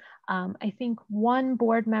anything. I think one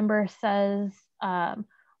board member says,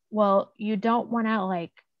 well, you don't want to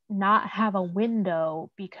like not have a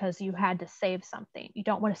window because you had to save something. You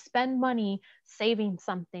don't want to spend money saving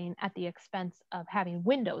something at the expense of having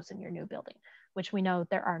windows in your new building, which we know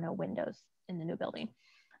there are no windows in the new building.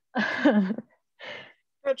 So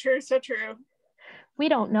true, so true. We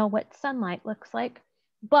don't know what sunlight looks like,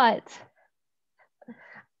 but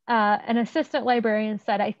an assistant librarian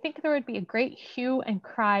said, I think there would be a great hue and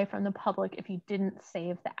cry from the public if you didn't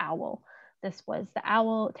save the owl. This was the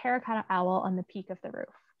owl, terracotta owl on the peak of the roof.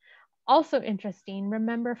 Also interesting,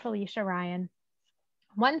 remember Felicia Ryan.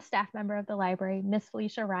 One staff member of the library, Miss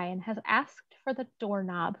Felicia Ryan, has asked for the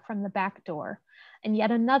doorknob from the back door, and yet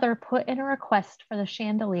another put in a request for the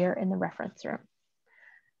chandelier in the reference room.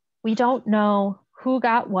 We don't know who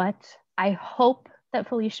got what. I hope that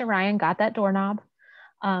Felicia Ryan got that doorknob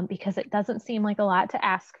because it doesn't seem like a lot to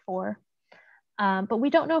ask for. But we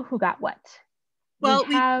don't know who got what. Well,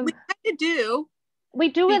 we kind of do. We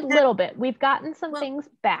do a little bit. We've gotten some things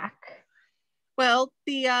back. Well,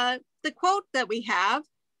 the quote that we have,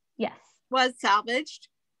 yes, was salvaged,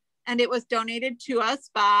 and it was donated to us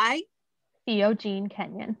by Theogene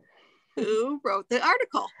Kenyon, who wrote the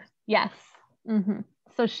article. Yes. Mm-hmm.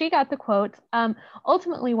 So she got the quote.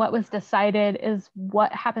 Ultimately, what was decided is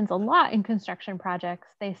what happens a lot in construction projects.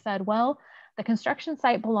 They said, well, the construction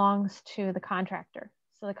site belongs to the contractor.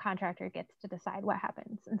 So the contractor gets to decide what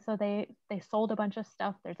happens. And so they sold a bunch of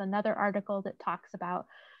stuff. There's another article that talks about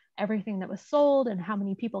everything that was sold and how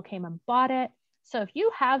many people came and bought it. So if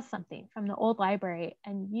you have something from the old library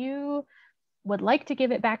and you would like to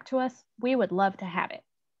give it back to us, we would love to have it.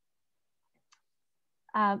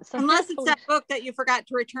 So unless it's that book that you forgot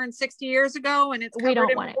to return 60 years ago and it's covered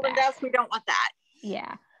in golden dust, we don't want that.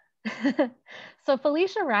 Yeah. So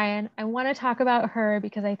Felicia Ryan, I want to talk about her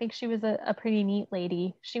because I think she was a pretty neat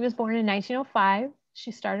lady. She was born in 1905.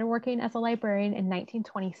 She started working as a librarian in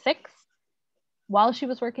 1926. While she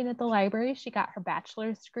was working at the library, she got her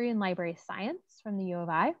bachelor's degree in library science from the U of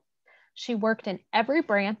I. She worked in every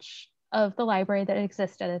branch of the library that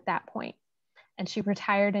existed at that point, and she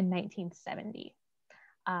retired in 1970.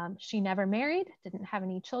 She never married, didn't have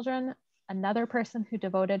any children, another person who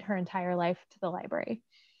devoted her entire life to the library.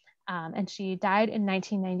 And she died in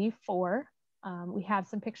 1994. We have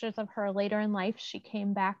some pictures of her later in life. She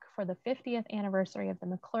came back for the 50th anniversary of the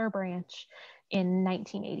McClure branch in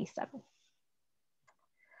 1987.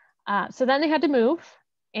 So then they had to move,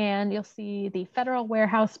 and you'll see the Federal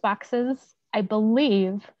Warehouse boxes. I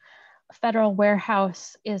believe Federal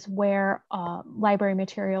Warehouse is where library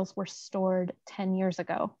materials were stored 10 years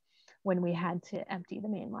ago when we had to empty the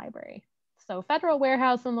main library. So Federal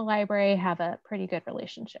Warehouse and the library have a pretty good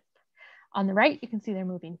relationship. On the right, you can see they're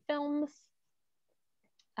moving films.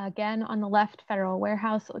 Again, on the left, Federal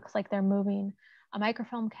Warehouse, it looks like they're moving a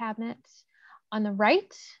microfilm cabinet. On the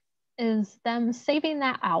right is them saving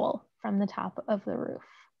that owl from the top of the roof.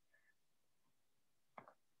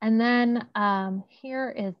 And then here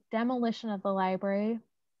is demolition of the library,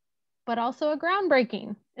 but also a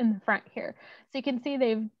groundbreaking in the front here. So you can see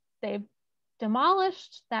they've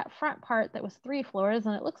demolished that front part that was 3 floors,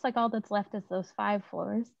 and it looks like all that's left is those 5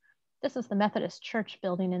 floors. This is the Methodist Church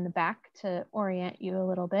building in the back to orient you a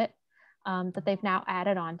little bit that they've now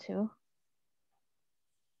added onto.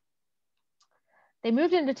 They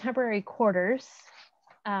moved into temporary quarters.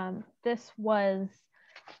 This was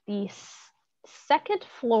the 2nd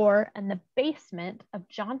floor and the basement of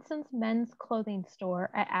Johnson's men's clothing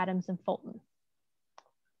store at Adams and Fulton.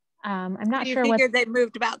 I'm not You sure what. figured they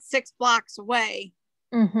moved about 6 blocks away.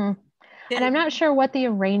 Mm-hmm. And I'm not sure what the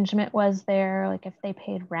arrangement was there, like if they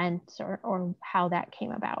paid rent or how that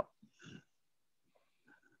came about.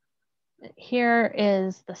 Here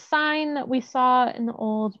is the sign that we saw in the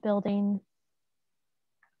old building.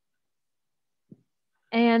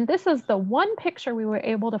 And this is the one picture we were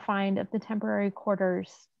able to find of the temporary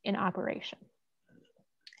quarters in operation.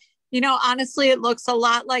 You know, honestly, it looks a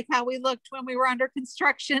lot like how we looked when we were under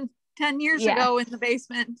construction 10 years ago in the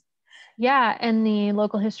basement. Yeah, and the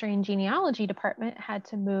local history and genealogy department had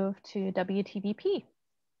to move to WTVP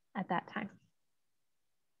at that time.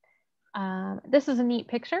 This is a neat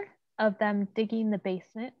picture of them digging the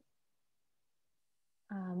basement.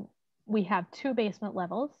 We have 2 basement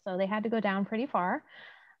levels, so they had to go down pretty far.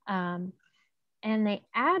 And they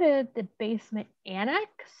added the basement annex.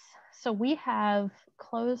 So we have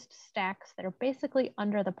closed stacks that are basically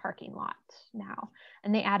under the parking lot now,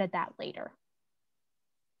 and they added that later.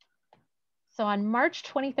 So on March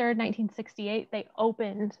 23rd, 1968, they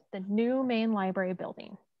opened the new main library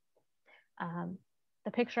building.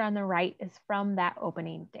 The picture on the right is from that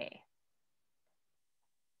opening day.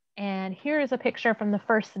 And here is a picture from the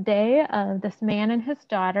first day of this man and his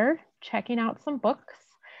daughter checking out some books.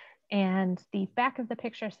 And the back of the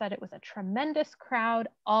picture said it was a tremendous crowd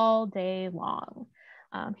all day long.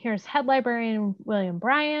 Here's head librarian William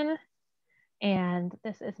Bryan. And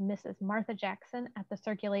this is Mrs. Martha Jackson at the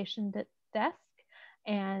circulation desk.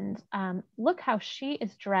 And look how she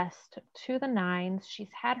is dressed to the nines. She's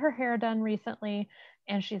had her hair done recently,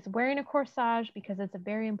 and she's wearing a corsage because it's a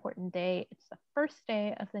very important day. It's the first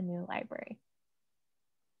day of the new library.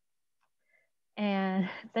 And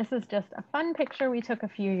this is just a fun picture we took a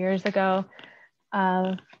few years ago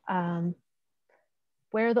of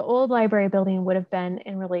where the old library building would have been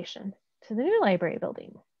in relation to the new library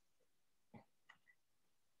building.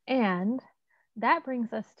 And that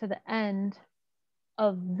brings us to the end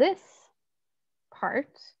of this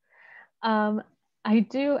part. I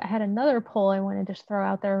had another poll I want to just throw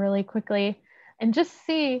out there really quickly and just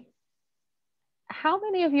see how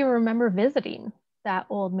many of you remember visiting that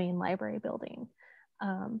old main library building,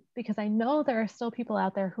 because I know there are still people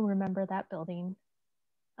out there who remember that building.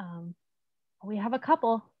 We have a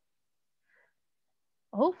couple.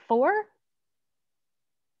 Oh, 4?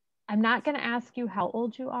 I'm not going to ask you how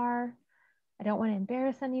old you are. I don't want to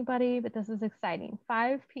embarrass anybody, but this is exciting.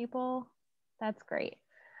 5 people. That's great.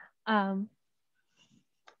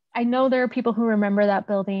 I know there are people who remember that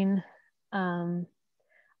building. I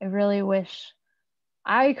really wish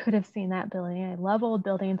I could have seen that building. I love old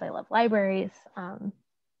buildings. I love libraries. And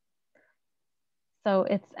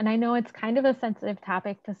I know it's kind of a sensitive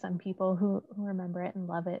topic to some people who remember it and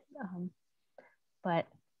love it. But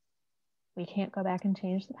we can't go back and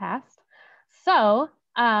change the past. So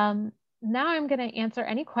now I'm going to answer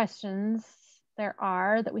any questions there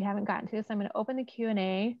are that we haven't gotten to. So I'm going to open the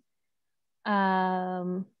Q&A.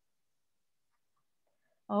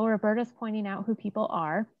 Roberta's pointing out who people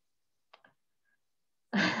are.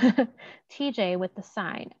 TJ with the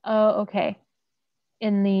sign. Oh, okay.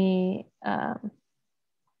 In the,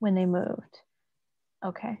 when they moved.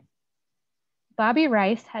 Okay. Bobby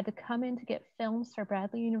Rice had to come in to get films for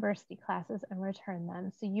Bradley University classes and return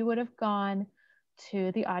them. So you would have gone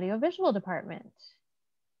to the audiovisual department.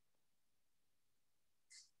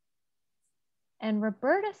 And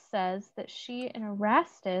Roberta says that she and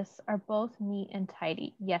Erastus are both neat and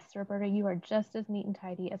tidy. Yes, Roberta, you are just as neat and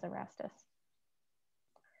tidy as Erastus.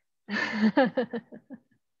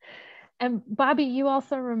 And Bobby, you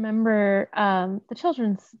also remember the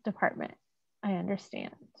children's department, I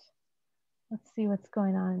understand. Let's see what's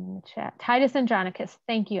going on in the chat. Titus Andronicus,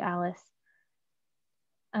 thank you, Alice.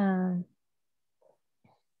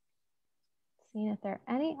 Seeing if there are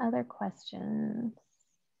any other questions.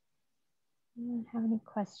 I don't have any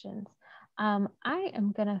questions. I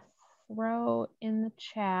am gonna throw in the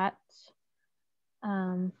chat.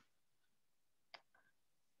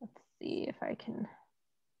 Let's see if I can.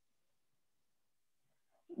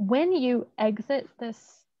 When you exit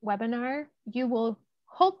this webinar, you will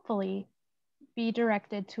hopefully be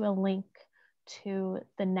directed to a link to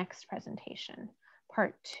the next presentation,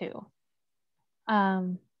 part 2.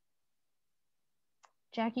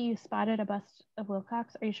 Jackie, you spotted a bust of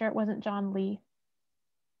Wilcox. Are you sure it wasn't John Lee?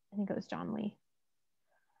 I think it was John Lee.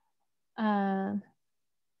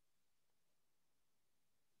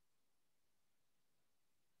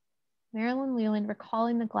 Marilyn Leland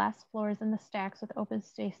recalling the glass floors and the stacks with open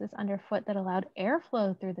spaces underfoot that allowed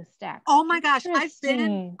airflow through the stacks. Oh my gosh, I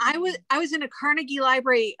was in a Carnegie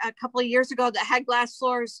library a couple of years ago that had glass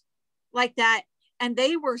floors like that, and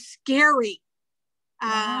they were scary.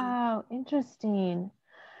 Wow, interesting.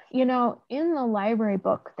 You know, in the library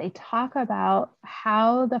book, they talk about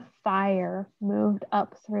how the fire moved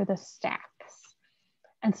up through the stacks.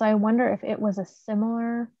 And so I wonder if it was a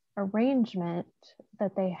similar arrangement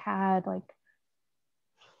that they had, like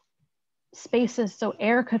spaces so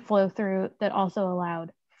air could flow through that also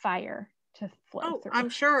allowed fire to flow through. I'm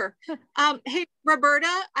sure. Hey,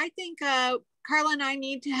 Roberta, I think Carla and I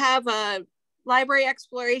need to have a library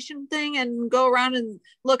exploration thing and go around and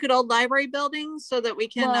look at old library buildings so that we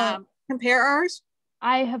can compare ours.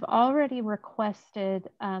 I have already requested,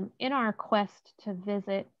 in our quest to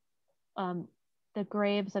visit the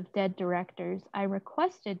graves of dead directors, I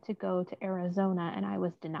requested to go to Arizona and I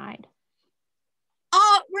was denied.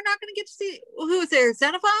 Oh, we're not going to get to see, who's there,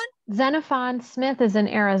 Xenophon? Xenophon Smith is in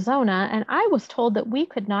Arizona, and I was told that we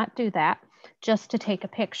could not do that just to take a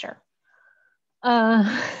picture.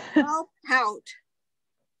 Well, pout.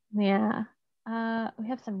 Yeah. We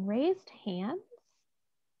have some raised hands.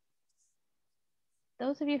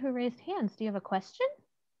 Those of you who raised hands, do you have a question?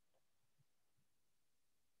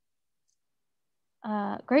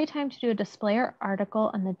 Great time to do a display or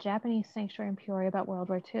article on the Japanese sanctuary in Peoria about World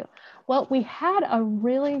War II. Well, we had a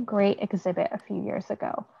really great exhibit a few years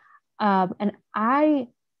ago. And I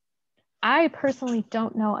personally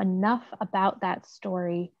don't know enough about that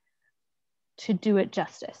story to do it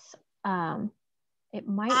justice. It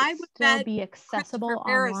might still be accessible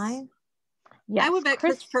online. Yes, I would bet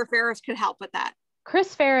Christopher Ferris could help with that.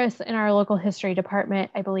 Chris Ferris in our local history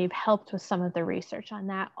department, I believe, helped with some of the research on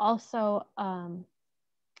that. Also,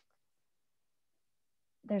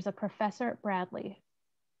 there's a professor at Bradley,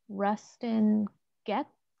 Rustin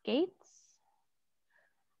Gates.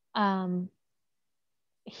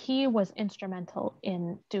 He was instrumental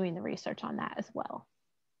in doing the research on that as well.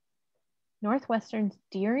 Northwestern's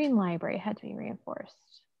Deering Library had to be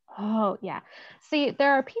reinforced. Oh, yeah. See,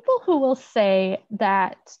 there are people who will say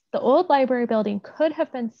that the old library building could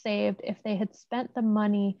have been saved if they had spent the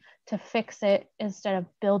money to fix it instead of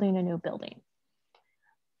building a new building.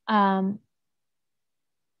 And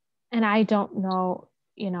I don't know,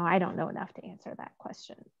 I don't know enough to answer that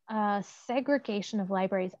question. Segregation of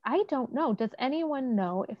libraries. I don't know. Does anyone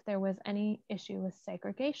know if there was any issue with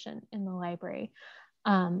segregation in the library?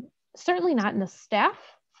 Certainly not in the staff.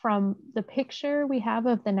 From the picture we have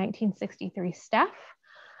of the 1963 staff,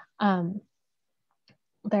 there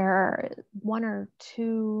are one or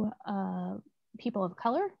two people of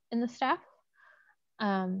color in the staff.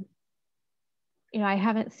 I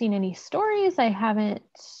haven't seen any stories. I haven't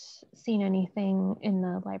seen anything in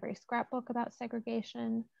the library scrapbook about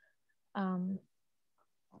segregation. So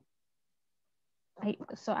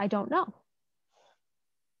I don't know.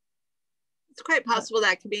 It's quite possible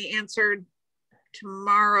that could be answered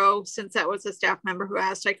tomorrow, since that was a staff member who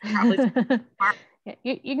asked. I could probably yeah,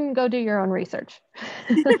 you can go do your own research.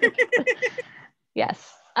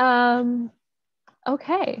 Yes.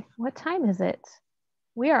 Okay, what time is it?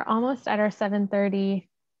 We are almost at our 7:30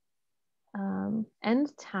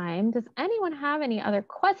 end time. Does anyone have any other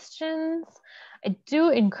questions? I do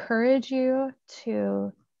encourage you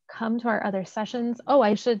to come to our other sessions. Oh,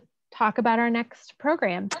 I should talk about our next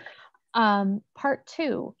program. Part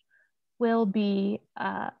 2 will be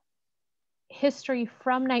history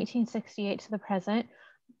from 1968 to the present,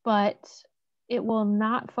 but it will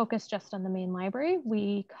not focus just on the main library.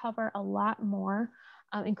 We cover a lot more,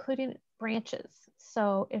 including branches.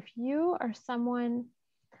 So if you are someone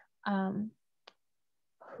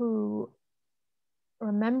who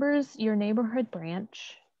remembers your neighborhood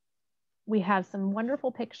branch, we have some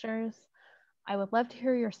wonderful pictures. I would love to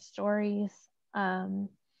hear your stories.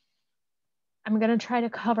 I'm going to try to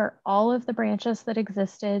cover all of the branches that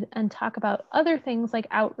existed and talk about other things like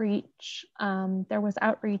outreach. There was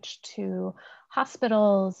outreach to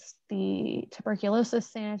hospitals, the tuberculosis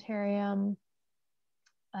sanitarium,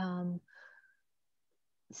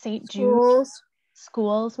 St. Jude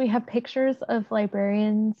schools. We have pictures of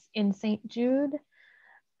librarians in St. Jude.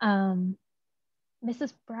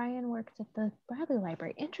 Mrs. Bryan worked at the Bradley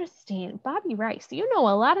Library. Interesting. Bobby Rice, you know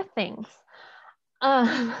a lot of things.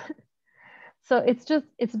 So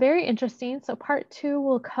it's very interesting. So part 2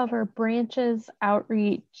 will cover branches,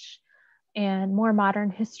 outreach, and more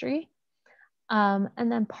modern history. And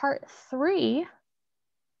then part 3,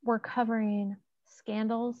 we're covering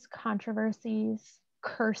scandals, controversies,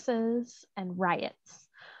 curses, and riots.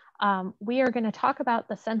 We are going to talk about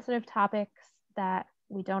the sensitive topics that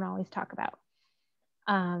we don't always talk about.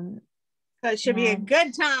 That should be a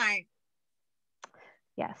good time.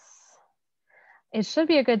 Yes. It should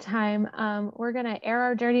be a good time. We're going to air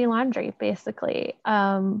our dirty laundry, basically.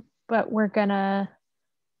 But we're going to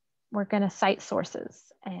we're going to cite sources,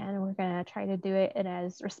 and we're going to try to do it in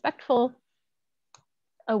as respectful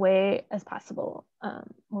a way as possible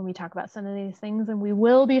when we talk about some of these things. And we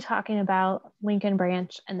will be talking about Lincoln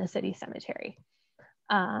Branch and the city cemetery.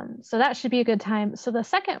 So that should be a good time. So the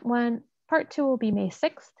second one, part 2, will be May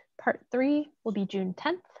 6th. Part 3 will be June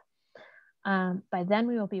 10th. By then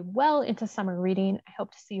we will be well into summer reading. I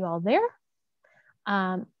hope to see you all there.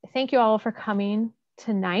 Thank you all for coming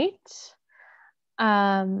tonight.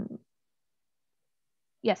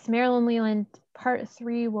 Yes, Marilyn Leland, part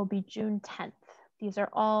 3 will be June 10th. These are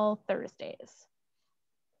all Thursdays.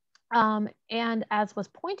 And as was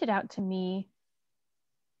pointed out to me,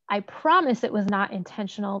 I promise it was not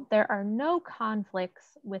intentional. There are no conflicts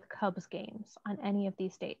with Cubs games on any of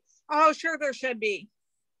these dates. Oh, sure there should be.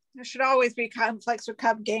 There should always be conflicts with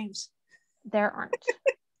Cub games. There aren't.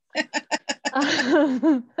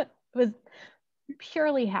 It was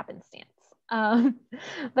purely happenstance.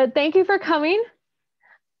 But thank you for coming.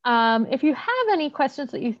 If you have any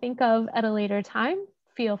questions that you think of at a later time,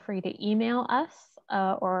 feel free to email us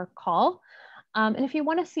or call. And if you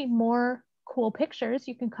want to see more cool pictures,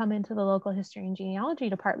 you can come into the local history and genealogy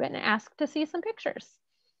department and ask to see some pictures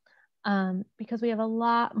because we have a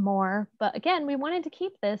lot more. But again, we wanted to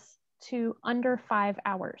keep this to under 5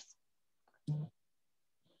 hours.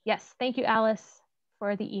 Yes, thank you, Alice,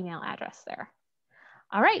 for the email address there.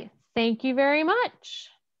 All right, thank you very much.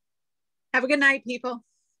 Have a good night, people.